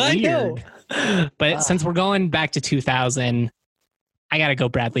make it weird? But since we're going back to 2000, I got to go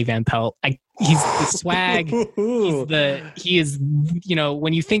Bradley Van Pelt. He's the swag. He is,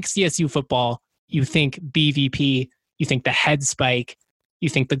 when you think CSU football, you think BVP, you think the head spike, you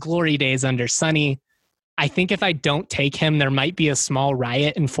think the glory days under Sonny. I think if I don't take him, there might be a small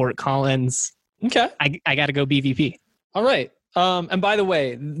riot in Fort Collins. Okay. I got to go BVP. All right. And by the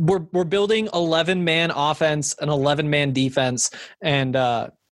way, we're building 11-man offense, an 11-man defense, and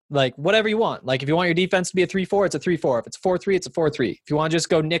like whatever you want. Like if you want your defense to be a 3-4, it's a 3-4. If it's 4-3, it's a 4-3. If you want to just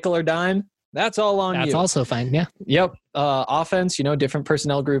go nickel or dime, that's all on you. That's also fine. Yeah. Yep. Offense, different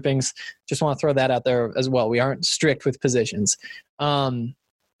personnel groupings. Just want to throw that out there as well. We aren't strict with positions.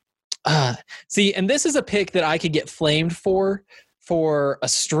 See, and this is a pick that I could get flamed for a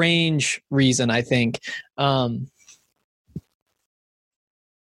strange reason, I think. You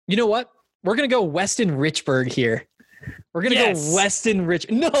know what? We're going to go Weston Richburg here. We're going to go Weston Rich.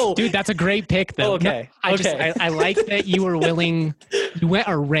 No. Dude, that's a great pick, though. Okay. No, I like that you were willing. You went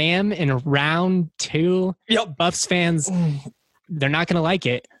a Ram in round 2. Yep. Buffs fans, they're not going to like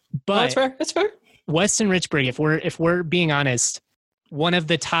it. But that's fair. That's fair. Weston Richburg, if we're being honest, one of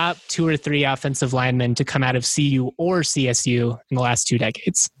the top 2 or 3 offensive linemen to come out of CU or CSU in the last 2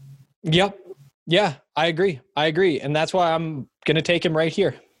 decades. Yep. Yeah, I agree. And that's why I'm going to take him right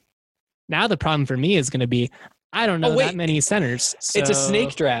here. Now the problem for me is going to be, I don't know that many centers. So, it's a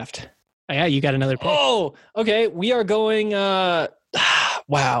snake draft. Oh, yeah, you got another pick. Oh, okay. We are going,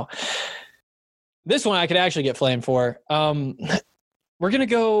 wow. This one I could actually get flamed for. We're going to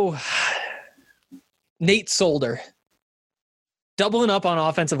go Nate Solder. Doubling up on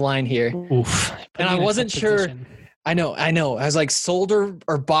offensive line here. Oof. And I wasn't sure. Position. I know. I was like Solder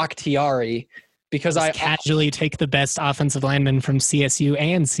or Bakhtiari because I casually take the best offensive lineman from CSU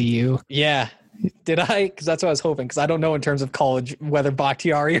and CU. Yeah. Did I? Because that's what I was hoping. Because I don't know in terms of college whether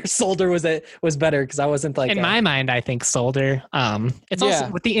Bakhtiari or Solder was better. Because I wasn't like in my mind, I think Solder. It's also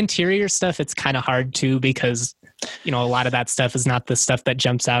with the interior stuff. It's kind of hard too because a lot of that stuff is not the stuff that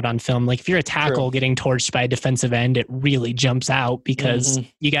jumps out on film. Like if you're a tackle getting torched by a defensive end, it really jumps out because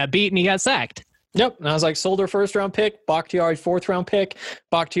you got beat and you got sacked. Yep. And I was like, Solder 1st round pick, Bakhtiari 4th round pick,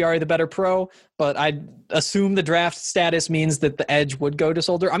 Bakhtiari the better pro, but I assume the draft status means that the edge would go to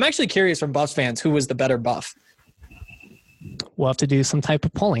Solder. I'm actually curious from Buffs fans, who was the better Buff? We'll have to do some type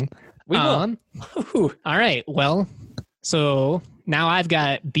of polling. We will. All right. Well, so now I've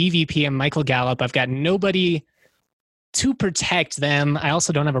got BVP and Michael Gallup. I've got nobody to protect them. I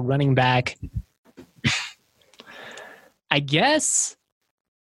also don't have a running back. I guess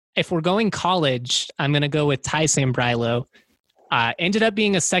if we're going college, I'm going to go with Ty Sambrailo. Ended up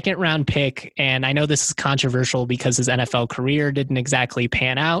being a 2nd round pick, and I know this is controversial because his NFL career didn't exactly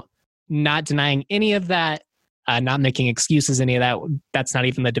pan out. Not denying any of that, not making excuses, any of that. That's not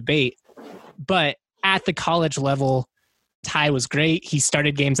even the debate. But at the college level, Ty was great. He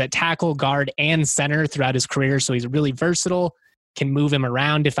started games at tackle, guard, and center throughout his career, so he's really versatile. Can move him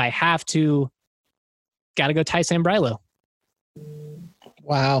around if I have to. Got to go Ty Sambrailo.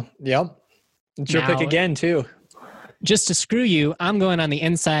 Wow. Yep. It's your pick again, too. Just to screw you, I'm going on the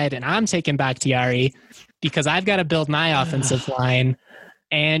inside, and I'm taking Bakhtiari because I've got to build my offensive line,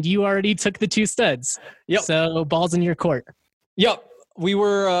 and you already took the 2 studs. Yep. So ball's in your court. Yep. We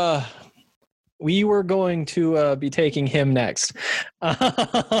were going to be taking him next. See,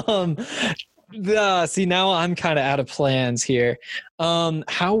 now I'm kind of out of plans here.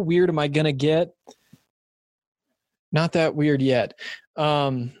 How weird am I going to get? Not that weird yet.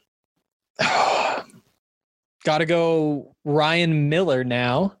 Got to go Ryan Miller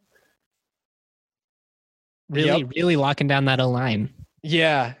now. Really locking down that O-line.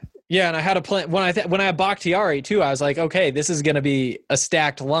 Yeah. Yeah, and I had a plan when I had Bakhtiari too. I was like, okay, this is going to be a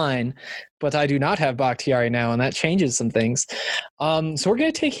stacked line, but I do not have Bakhtiari now, and that changes some things. So we're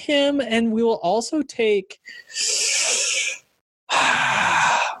going to take him, and we will also take.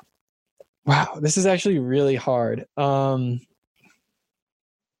 Wow, this is actually really hard.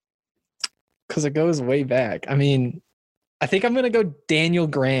 Because it goes way back. I mean, I think I'm going to go Daniel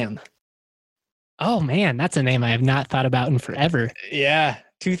Graham. Oh, man, that's a name I have not thought about in forever. Yeah,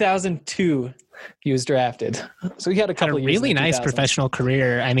 2002 he was drafted. So he had a couple of years. Really nice professional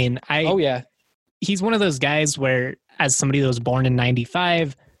career. I mean, he's one of those guys where, as somebody that was born in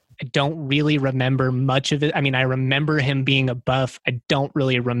 95, I don't really remember much of it. I mean, I remember him being a Buff. I don't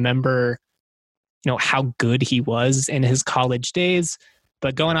really remember, how good he was in his college days.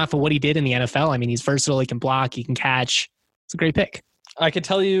 But going off of what he did in the NFL, I mean, he's versatile. He can block. He can catch. It's a great pick. I could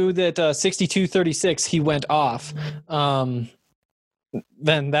tell you that 62-36, he went off.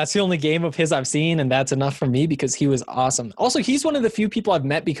 Then that's the only game of his I've seen, and that's enough for me because he was awesome. Also, he's one of the few people I've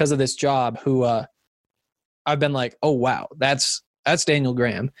met because of this job who I've been like, oh, wow, that's Daniel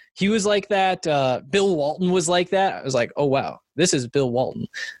Graham. He was like that. Bill Walton was like that. I was like, oh, wow, this is Bill Walton.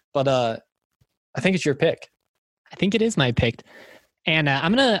 But I think it's your pick. I think it is my pick. And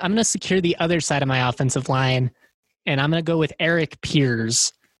I'm gonna secure the other side of my offensive line, and I'm gonna go with Eric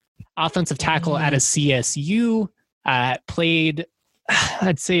Pears, offensive tackle out of CSU. Played,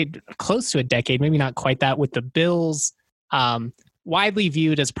 I'd say, close to a decade, maybe not quite that, with the Bills. Widely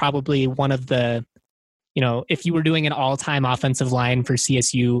viewed as probably one of the, if you were doing an all-time offensive line for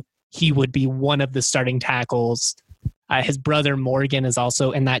CSU, he would be one of the starting tackles. His brother Morgan is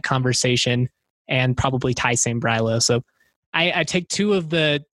also in that conversation, and probably Ty Sambrilo. So I take two of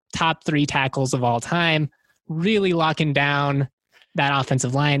the top three tackles of all time, really locking down that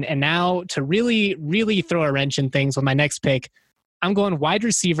offensive line. And now to really, really throw a wrench in things with my next pick, I'm going wide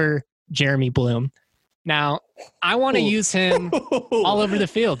receiver Jeremy Bloom. Now, I want to use him all over the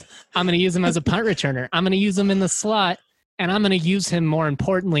field. I'm going to use him as a punt returner. I'm going to use him in the slot. And I'm going to use him, more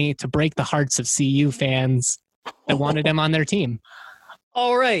importantly, to break the hearts of CU fans that wanted him on their team.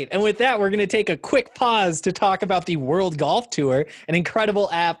 All right. And with that, we're going to take a quick pause to talk about the World Golf Tour, an incredible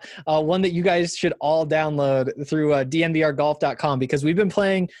app, one that you guys should all download through dnvrgolf.com, because we've been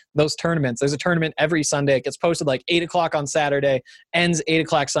playing those tournaments. There's a tournament every Sunday. It gets posted like 8 o'clock on Saturday, ends 8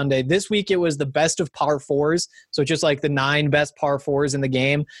 o'clock Sunday. This week, it was the best of par fours. So just like the 9 best par fours in the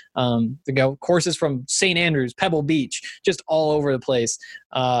game. To go courses from St. Andrews, Pebble Beach, just all over the place.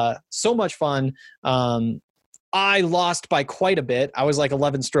 So much fun. I lost by quite a bit. I was like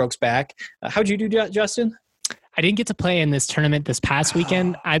 11 strokes back. How'd you do, Justin? I didn't get to play in this tournament this past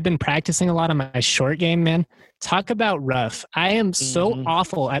weekend. I've been practicing a lot on my short game, man. Talk about rough. I am so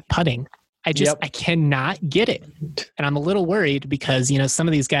awful at putting. I cannot get it. And I'm a little worried because, some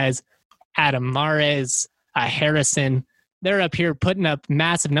of these guys, Adam Mares, Harrison, they're up here putting up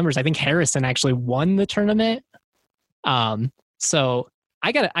massive numbers. I think Harrison actually won the tournament. So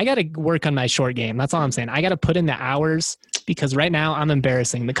I gotta work on my short game. That's all I'm saying. I gotta put in the hours because right now I'm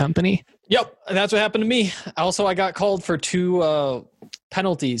embarrassing the company. Yep, that's what happened to me. Also, I got called for 2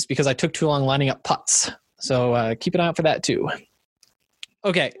 penalties because I took too long lining up putts. So keep an eye out for that too.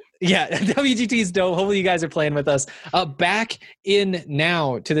 Okay, yeah, WGT's dope. Hopefully you guys are playing with us. Back in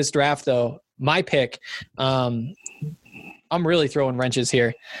now to this draft though. My pick. I'm really throwing wrenches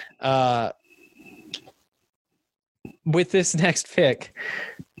here. With this next pick,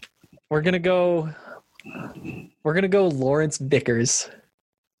 we're gonna go Lawrence Vickers.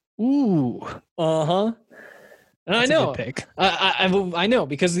 Ooh, and I know, pick. I know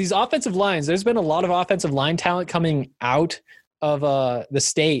because these offensive lines. There's been a lot of offensive line talent coming out of the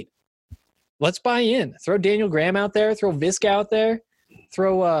state. Let's buy in. Throw Daniel Graham out there. Throw Visk out there.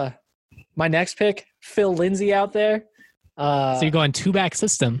 Throw my next pick, Phil Lindsay, out there. So you're going 2-back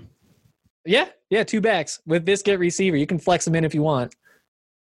system. Yeah, 2 backs with Biscuit receiver. You can flex them in if you want.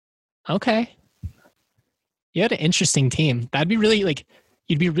 Okay. You had an interesting team. That'd be really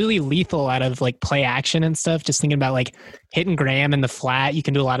you'd be really lethal out of play action and stuff. Just thinking about hitting Graham in the flat. You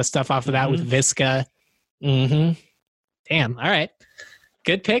can do a lot of stuff off of that with Visca. Mm-hmm. Damn. All right.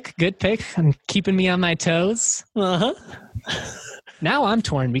 Good pick. I'm keeping me on my toes. Uh-huh. Now I'm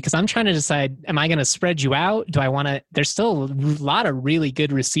torn because I'm trying to decide, am I going to spread you out? Do I want to? There's still a lot of really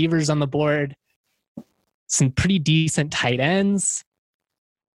good receivers on the board. Some pretty decent tight ends.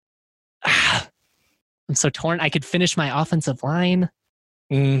 I'm so torn. I could finish my offensive line.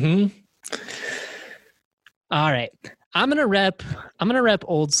 Mm-hmm. All right. I'm gonna rep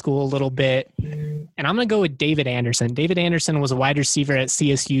old school a little bit, and I'm gonna go with David Anderson. David Anderson was a wide receiver at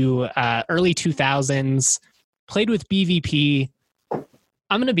CSU, early 2000s, played with BVP.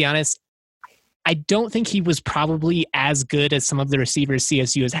 I'm gonna be honest, I don't think he was probably as good as some of the receivers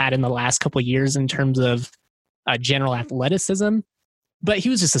CSU has had in the last couple of years in terms of general athleticism, but he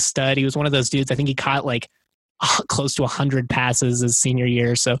was just a stud. He was one of those dudes. I think he caught close to 100 passes his senior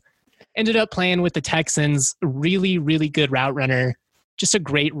year. So ended up playing with the Texans. Really, really good route runner. Just a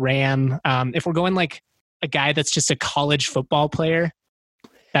great ram. If we're going a guy that's just a college football player,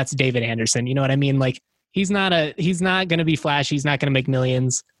 that's David Anderson. You know what I mean? He's not going to be flashy. He's not going to make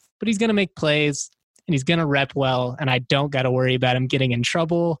millions, but he's going to make plays and he's going to rep well. And I don't got to worry about him getting in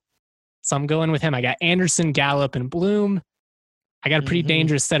trouble. So I'm going with him. I got Anderson, Gallup, and Bloom. I got a pretty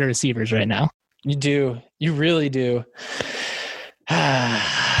dangerous set of receivers right now. You do. You really do.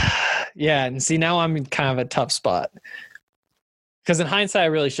 Yeah. And see, now I'm in kind of a tough spot. Because in hindsight, I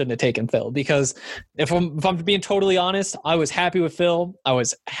really shouldn't have taken Phil. Because if I'm being totally honest, I was happy with Phil. I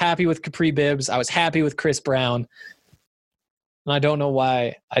was happy with Capri Bibbs. I was happy with Chris Brown. And I don't know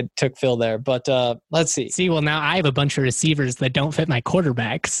why I took Phil there. But let's see. See, well, now I have a bunch of receivers that don't fit my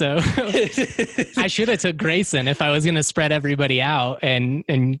quarterback. So I should have took Grayson if I was going to spread everybody out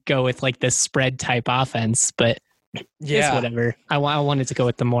and go with this spread type offense. But yeah, whatever. I wanted to go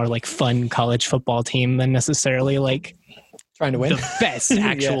with the more fun college football team than necessarily trying to win the best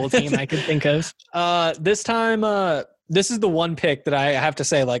actual team I could think of. This time, this is the one pick that I have to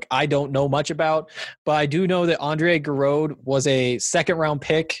say, like, I don't know much about, but I do know that Andre Garrod was a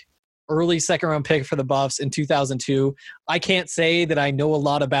early second round pick for the Buffs in 2002. I can't say that I know a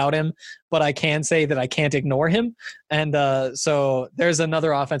lot about him, but I can say that I can't ignore him. And so there's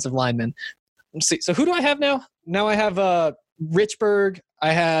another offensive lineman. Let's see. So who do I have now? Now I have Richburg.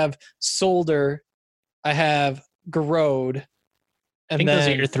 I have Solder. I have Garrod. I think those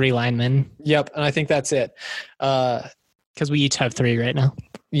are your 3 linemen. Yep. And I think that's it. Because we each have 3 right now.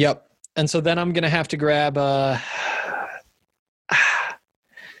 Yep. And so then I'm going to have to grab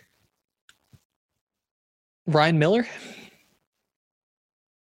Ryan Miller.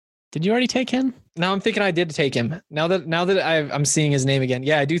 Did you already take him? Now I'm thinking I did take him. Now that I'm seeing his name again.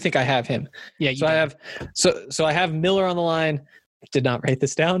 Yeah, I do think I have him. Yeah. So I have Miller on the line. Did not write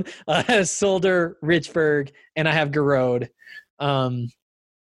this down. Solder, Richburg, and I have Garrod.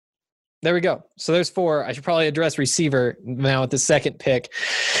 There we go. So there's 4. I should probably address receiver now at the second pick.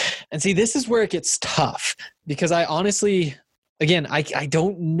 And see, this is where it gets tough because I honestly, again, I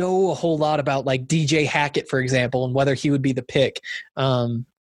don't know a whole lot about like DJ Hackett, for example, and whether he would be the pick. A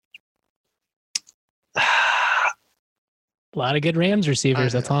lot of good Rams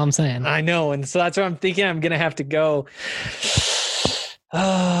receivers. That's all I'm saying. I know. And so that's what I'm thinking. I'm going to have to go.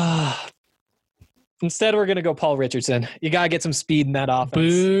 Instead, we're going to go Paul Richardson. You got to get some speed in that offense.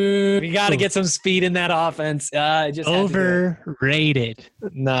 Boo. You got to get some speed in that offense. Just overrated.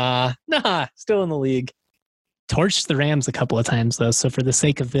 Nah, still in the league. Torched the Rams a couple of times, though. So for the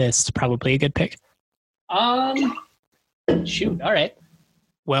sake of this, probably a good pick. Shoot. All right.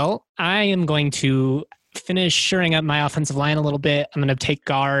 Well, I am going to finish shoring up my offensive line a little bit. I'm going to take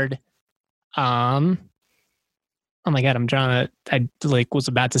guard. Oh my God, I was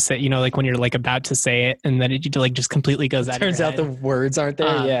about to say, like when you're like about to say it and then it like just completely goes out. Turns out the words aren't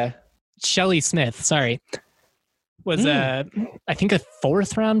there. Yeah. Shelley Smith, sorry, was I think a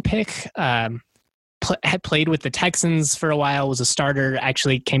 4th round pick. Had played with the Texans for a while, was a starter,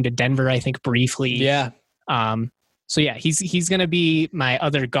 actually came to Denver, I think briefly. Yeah. So yeah, he's going to be my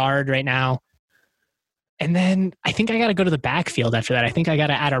other guard right now. And then I think I got to go to the backfield after that. I think I got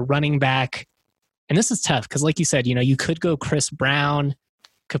to add a running back. And this is tough because, like you said, you could go Chris Brown,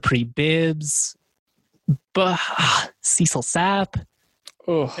 Capri Bibbs, but Cecil Sapp,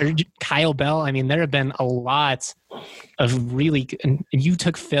 or Kyle Bell. I mean, there have been a lot of really – and you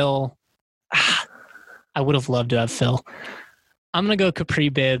took Phil. I would have loved to have Phil. I'm going to go Capri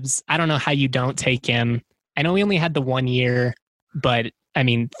Bibbs. I don't know how you don't take him. I know we only had the 1 year, but, I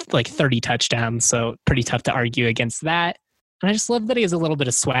mean, like 30 touchdowns, so pretty tough to argue against that. And I just love that he has a little bit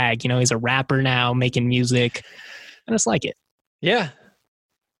of swag. He's a rapper now, making music. I just like it. Yeah.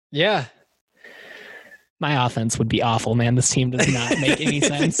 Yeah. My offense would be awful, man. This team does not make any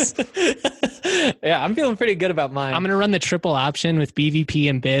sense. Yeah, I'm feeling pretty good about mine. I'm going to run the triple option with BVP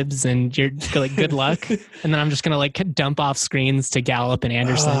and Bibbs, and you're like, good luck. And then I'm just going to like dump off screens to Gallup and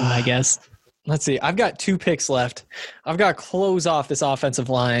Anderson, I guess. Let's see. I've got 2 picks left. I've got to close off this offensive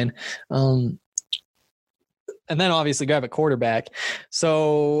line. And then obviously grab a quarterback.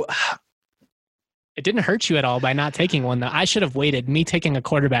 So it didn't hurt you at all by not taking one, though. I should have waited. Me taking a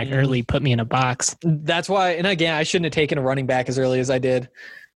quarterback early put me in a box. That's why. And again, I shouldn't have taken a running back as early as I did,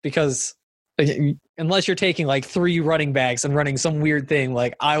 because unless you're taking like 3 running backs and running some weird thing,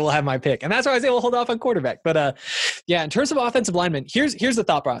 like I will have my pick. And that's why I was able to hold off on quarterback. But yeah, in terms of offensive linemen, here's the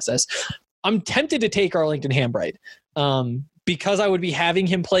thought process. I'm tempted to take Arlington Hambright because I would be having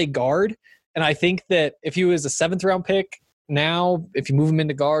him play guard. And I think that if he was a 7th round pick now, if you move him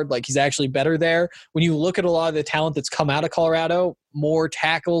into guard, like he's actually better there. When you look at a lot of the talent that's come out of Colorado, more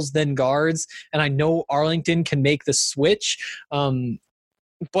tackles than guards. And I know Arlington can make the switch.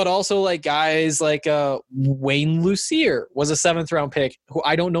 But also like guys like Wayne Lucier was a 7th round pick who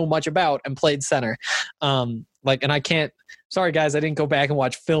I don't know much about and played center. And I can't, sorry guys, I didn't go back and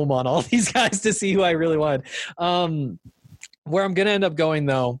watch film on all these guys to see who I really wanted. Where I'm going to end up going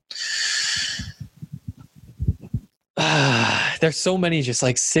though, there's so many just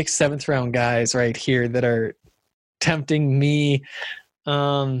like 6th, 7th round guys right here that are tempting me.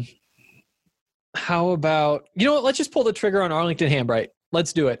 How about, let's just pull the trigger on Arlington Hambright.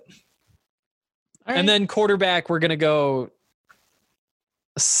 Let's do it. All right. And then quarterback, we're going to go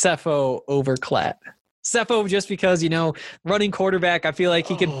Cepho over Klatt. Cepho just because, running quarterback, I feel like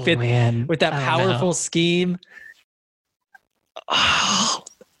he could fit with that powerful scheme. Oh.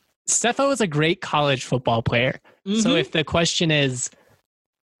 Cepho is a great college football player. Mm-hmm. So if the question is,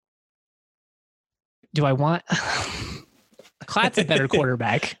 do I want... Klatt's a better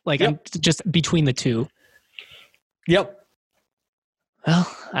quarterback. Like, yep. I'm just between the two. Yep.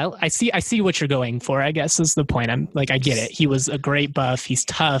 Well, I see what you're going for, I guess is the point. I'm like, I get it. He was a great buff. He's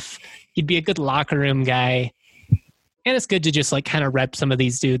tough. He'd be a good locker room guy. And it's good to just like kind of rep some of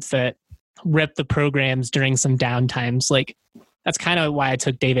these dudes that rep the programs during some downtimes. Like that's kind of why I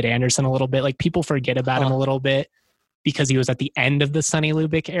took David Anderson a little bit. Like people forget about him a little bit because he was at the end of the Sonny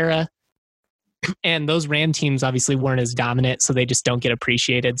Lubick era. And those Ram teams obviously weren't as dominant, so they just don't get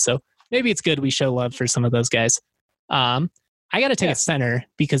appreciated. So maybe it's good we show love for some of those guys. I got to take a center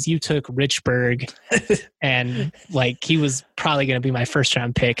because you took Richburg and like he was probably going to be my first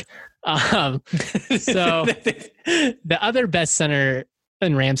round pick. So the other best center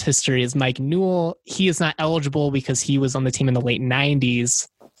in Rams history is Mike Newell. He is not eligible because he was on the team in the late 90s.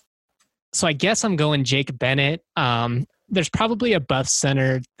 So I guess I'm going Jake Bennett. There's probably a buff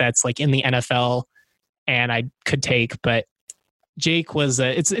center that's like in the NFL and I could take, but Jake was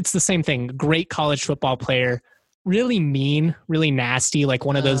it's the same thing. Great college football player, really mean, really nasty, like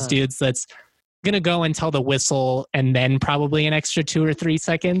one of those dudes that's going to go until the whistle and then probably an extra 2 or 3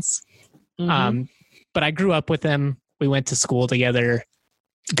 seconds. But I grew up with him. We went to school together.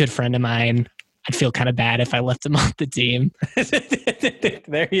 Good friend of mine. I'd feel kind of bad if I left him off the team.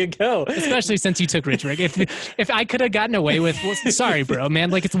 There you go. Especially since you took Richburg. If I could have gotten away with, well, sorry, bro, man.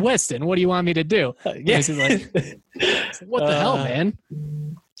 Like it's Weston. What do you want me to do? Yeah. Like, what the hell, man?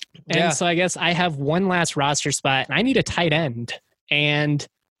 And so I guess I have one last roster spot, and I need a tight end, and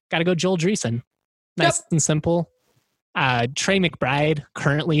got to go Joel Dreesen. Nice and simple. Trey McBride,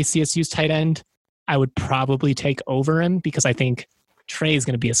 currently CSU's tight end, I would probably take over him because I think Trey is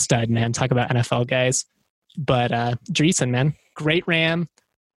going to be a stud, man. Talk about NFL guys. But Dreesen, man, great Ram,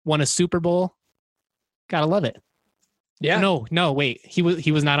 won a Super Bowl. Gotta love it. Yeah. No, wait. He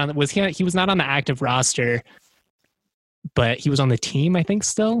was not on he was not on the active roster, but he was on the team, I think,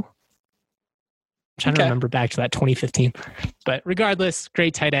 still. I'm trying to remember back to that 2015. But regardless,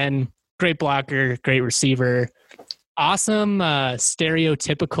 great tight end, great blocker, great receiver. Awesome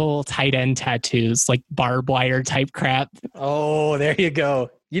stereotypical tight end tattoos, like barbed wire type crap. Oh, there you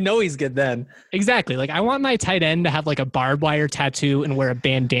go. You know he's good then. Exactly. Like I want my tight end to have like a barbed wire tattoo and wear a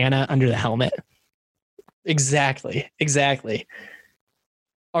bandana under the helmet. Exactly.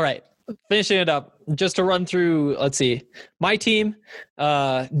 All right. Finishing it up, just to run through, let's see. My team,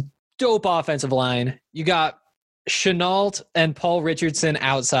 dope offensive line. You got Chenault and Paul Richardson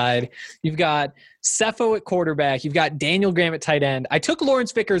outside. You've got Cepho at quarterback. You've got Daniel Graham at tight end. I took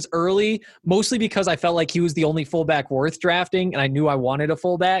Lawrence Vickers early, mostly because I felt like he was the only fullback worth drafting, and I knew I wanted a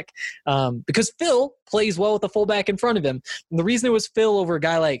fullback because Phil plays well with the fullback in front of him. And the reason it was Phil over a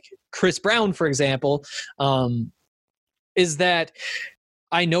guy like Chris Brown, for example, is that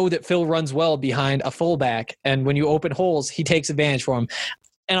I know that Phil runs well behind a fullback, and when you open holes, he takes advantage for him.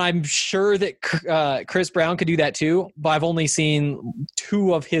 And I'm sure that Chris Brown could do that too, but I've only seen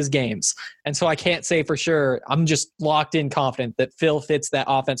 2 of his games. And so I can't say for sure. I'm just locked in confident that Phil fits that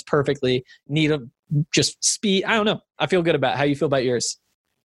offense perfectly. Need a just speed. I don't know. I feel good about it. How you feel about yours?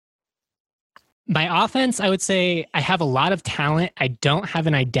 My offense, I would say I have a lot of talent. I don't have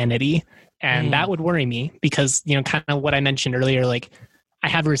an identity. And that would worry me because, you know, kind of what I mentioned earlier, like I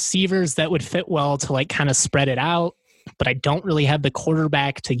have receivers that would fit well to like kind of spread it out. But I don't really have the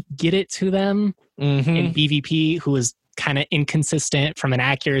quarterback to get it to them in BVP, who is kind of inconsistent from an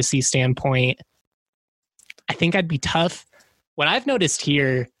accuracy standpoint. I think I'd be tough. What I've noticed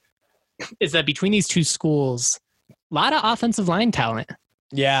here is that between these two schools, a lot of offensive line talent.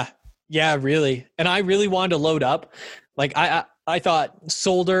 Yeah, really. And I really wanted to load up. Like I thought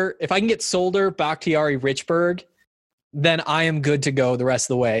Solder, if I can get Solder, Bakhtiari, Richburg, then I am good to go the rest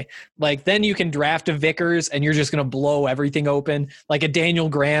of the way. Like then you can draft a Vickers and you're just going to blow everything open. Like a Daniel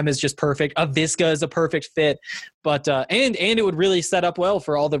Graham is just perfect. A Visca is a perfect fit. But and it would really set up well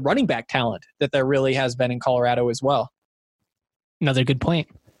for all the running back talent that there really has been in Colorado as well. Another good point.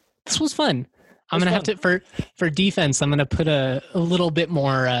 This was fun. I'm going to have to for defense, I'm going to put a little bit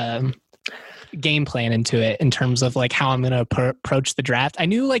more game plan into it in terms of like how I'm going to approach the draft. I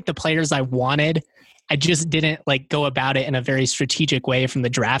knew like the players I wanted. I just didn't like go about it in a very strategic way from the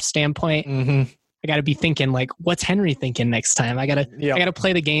draft standpoint. I got to be thinking like, what's Henry thinking next time? I got to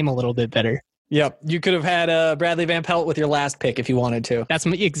play the game a little bit better. Yep. You could have had Bradley Van Pelt with your last pick if you wanted to. That's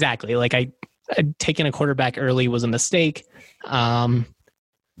exactly like I'd taken a quarterback early was a mistake.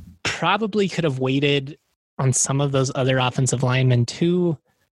 Probably could have waited on some of those other offensive linemen too,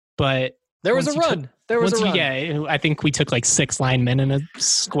 but there was a run. Yeah, I think we took like 6 linemen in a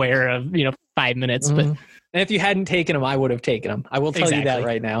square of 5 minutes. But and if you hadn't taken them, I would have taken them. I will tell you that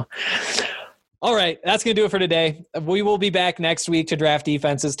right now. All right, that's gonna do it for today. We will be back next week to draft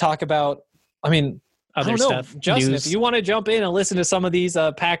defenses. Talk about, other stuff. Justin, news. if you want to jump in and listen to some of these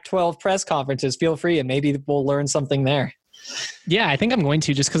Pac-12 press conferences, feel free, and maybe we'll learn something there. Yeah, I think I'm going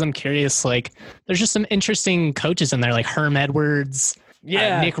to, just because I'm curious. Like, there's just some interesting coaches in there, like Herm Edwards.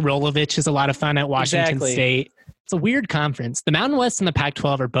 Yeah. Nick Rolovich is a lot of fun at Washington State. It's a weird conference. The Mountain West and the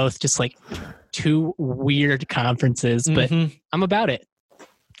Pac-12 are both just like two weird conferences, but I'm about it.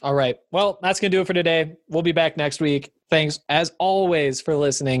 All right. Well, that's going to do it for today. We'll be back next week. Thanks, as always, for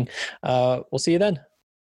listening. We'll see you then.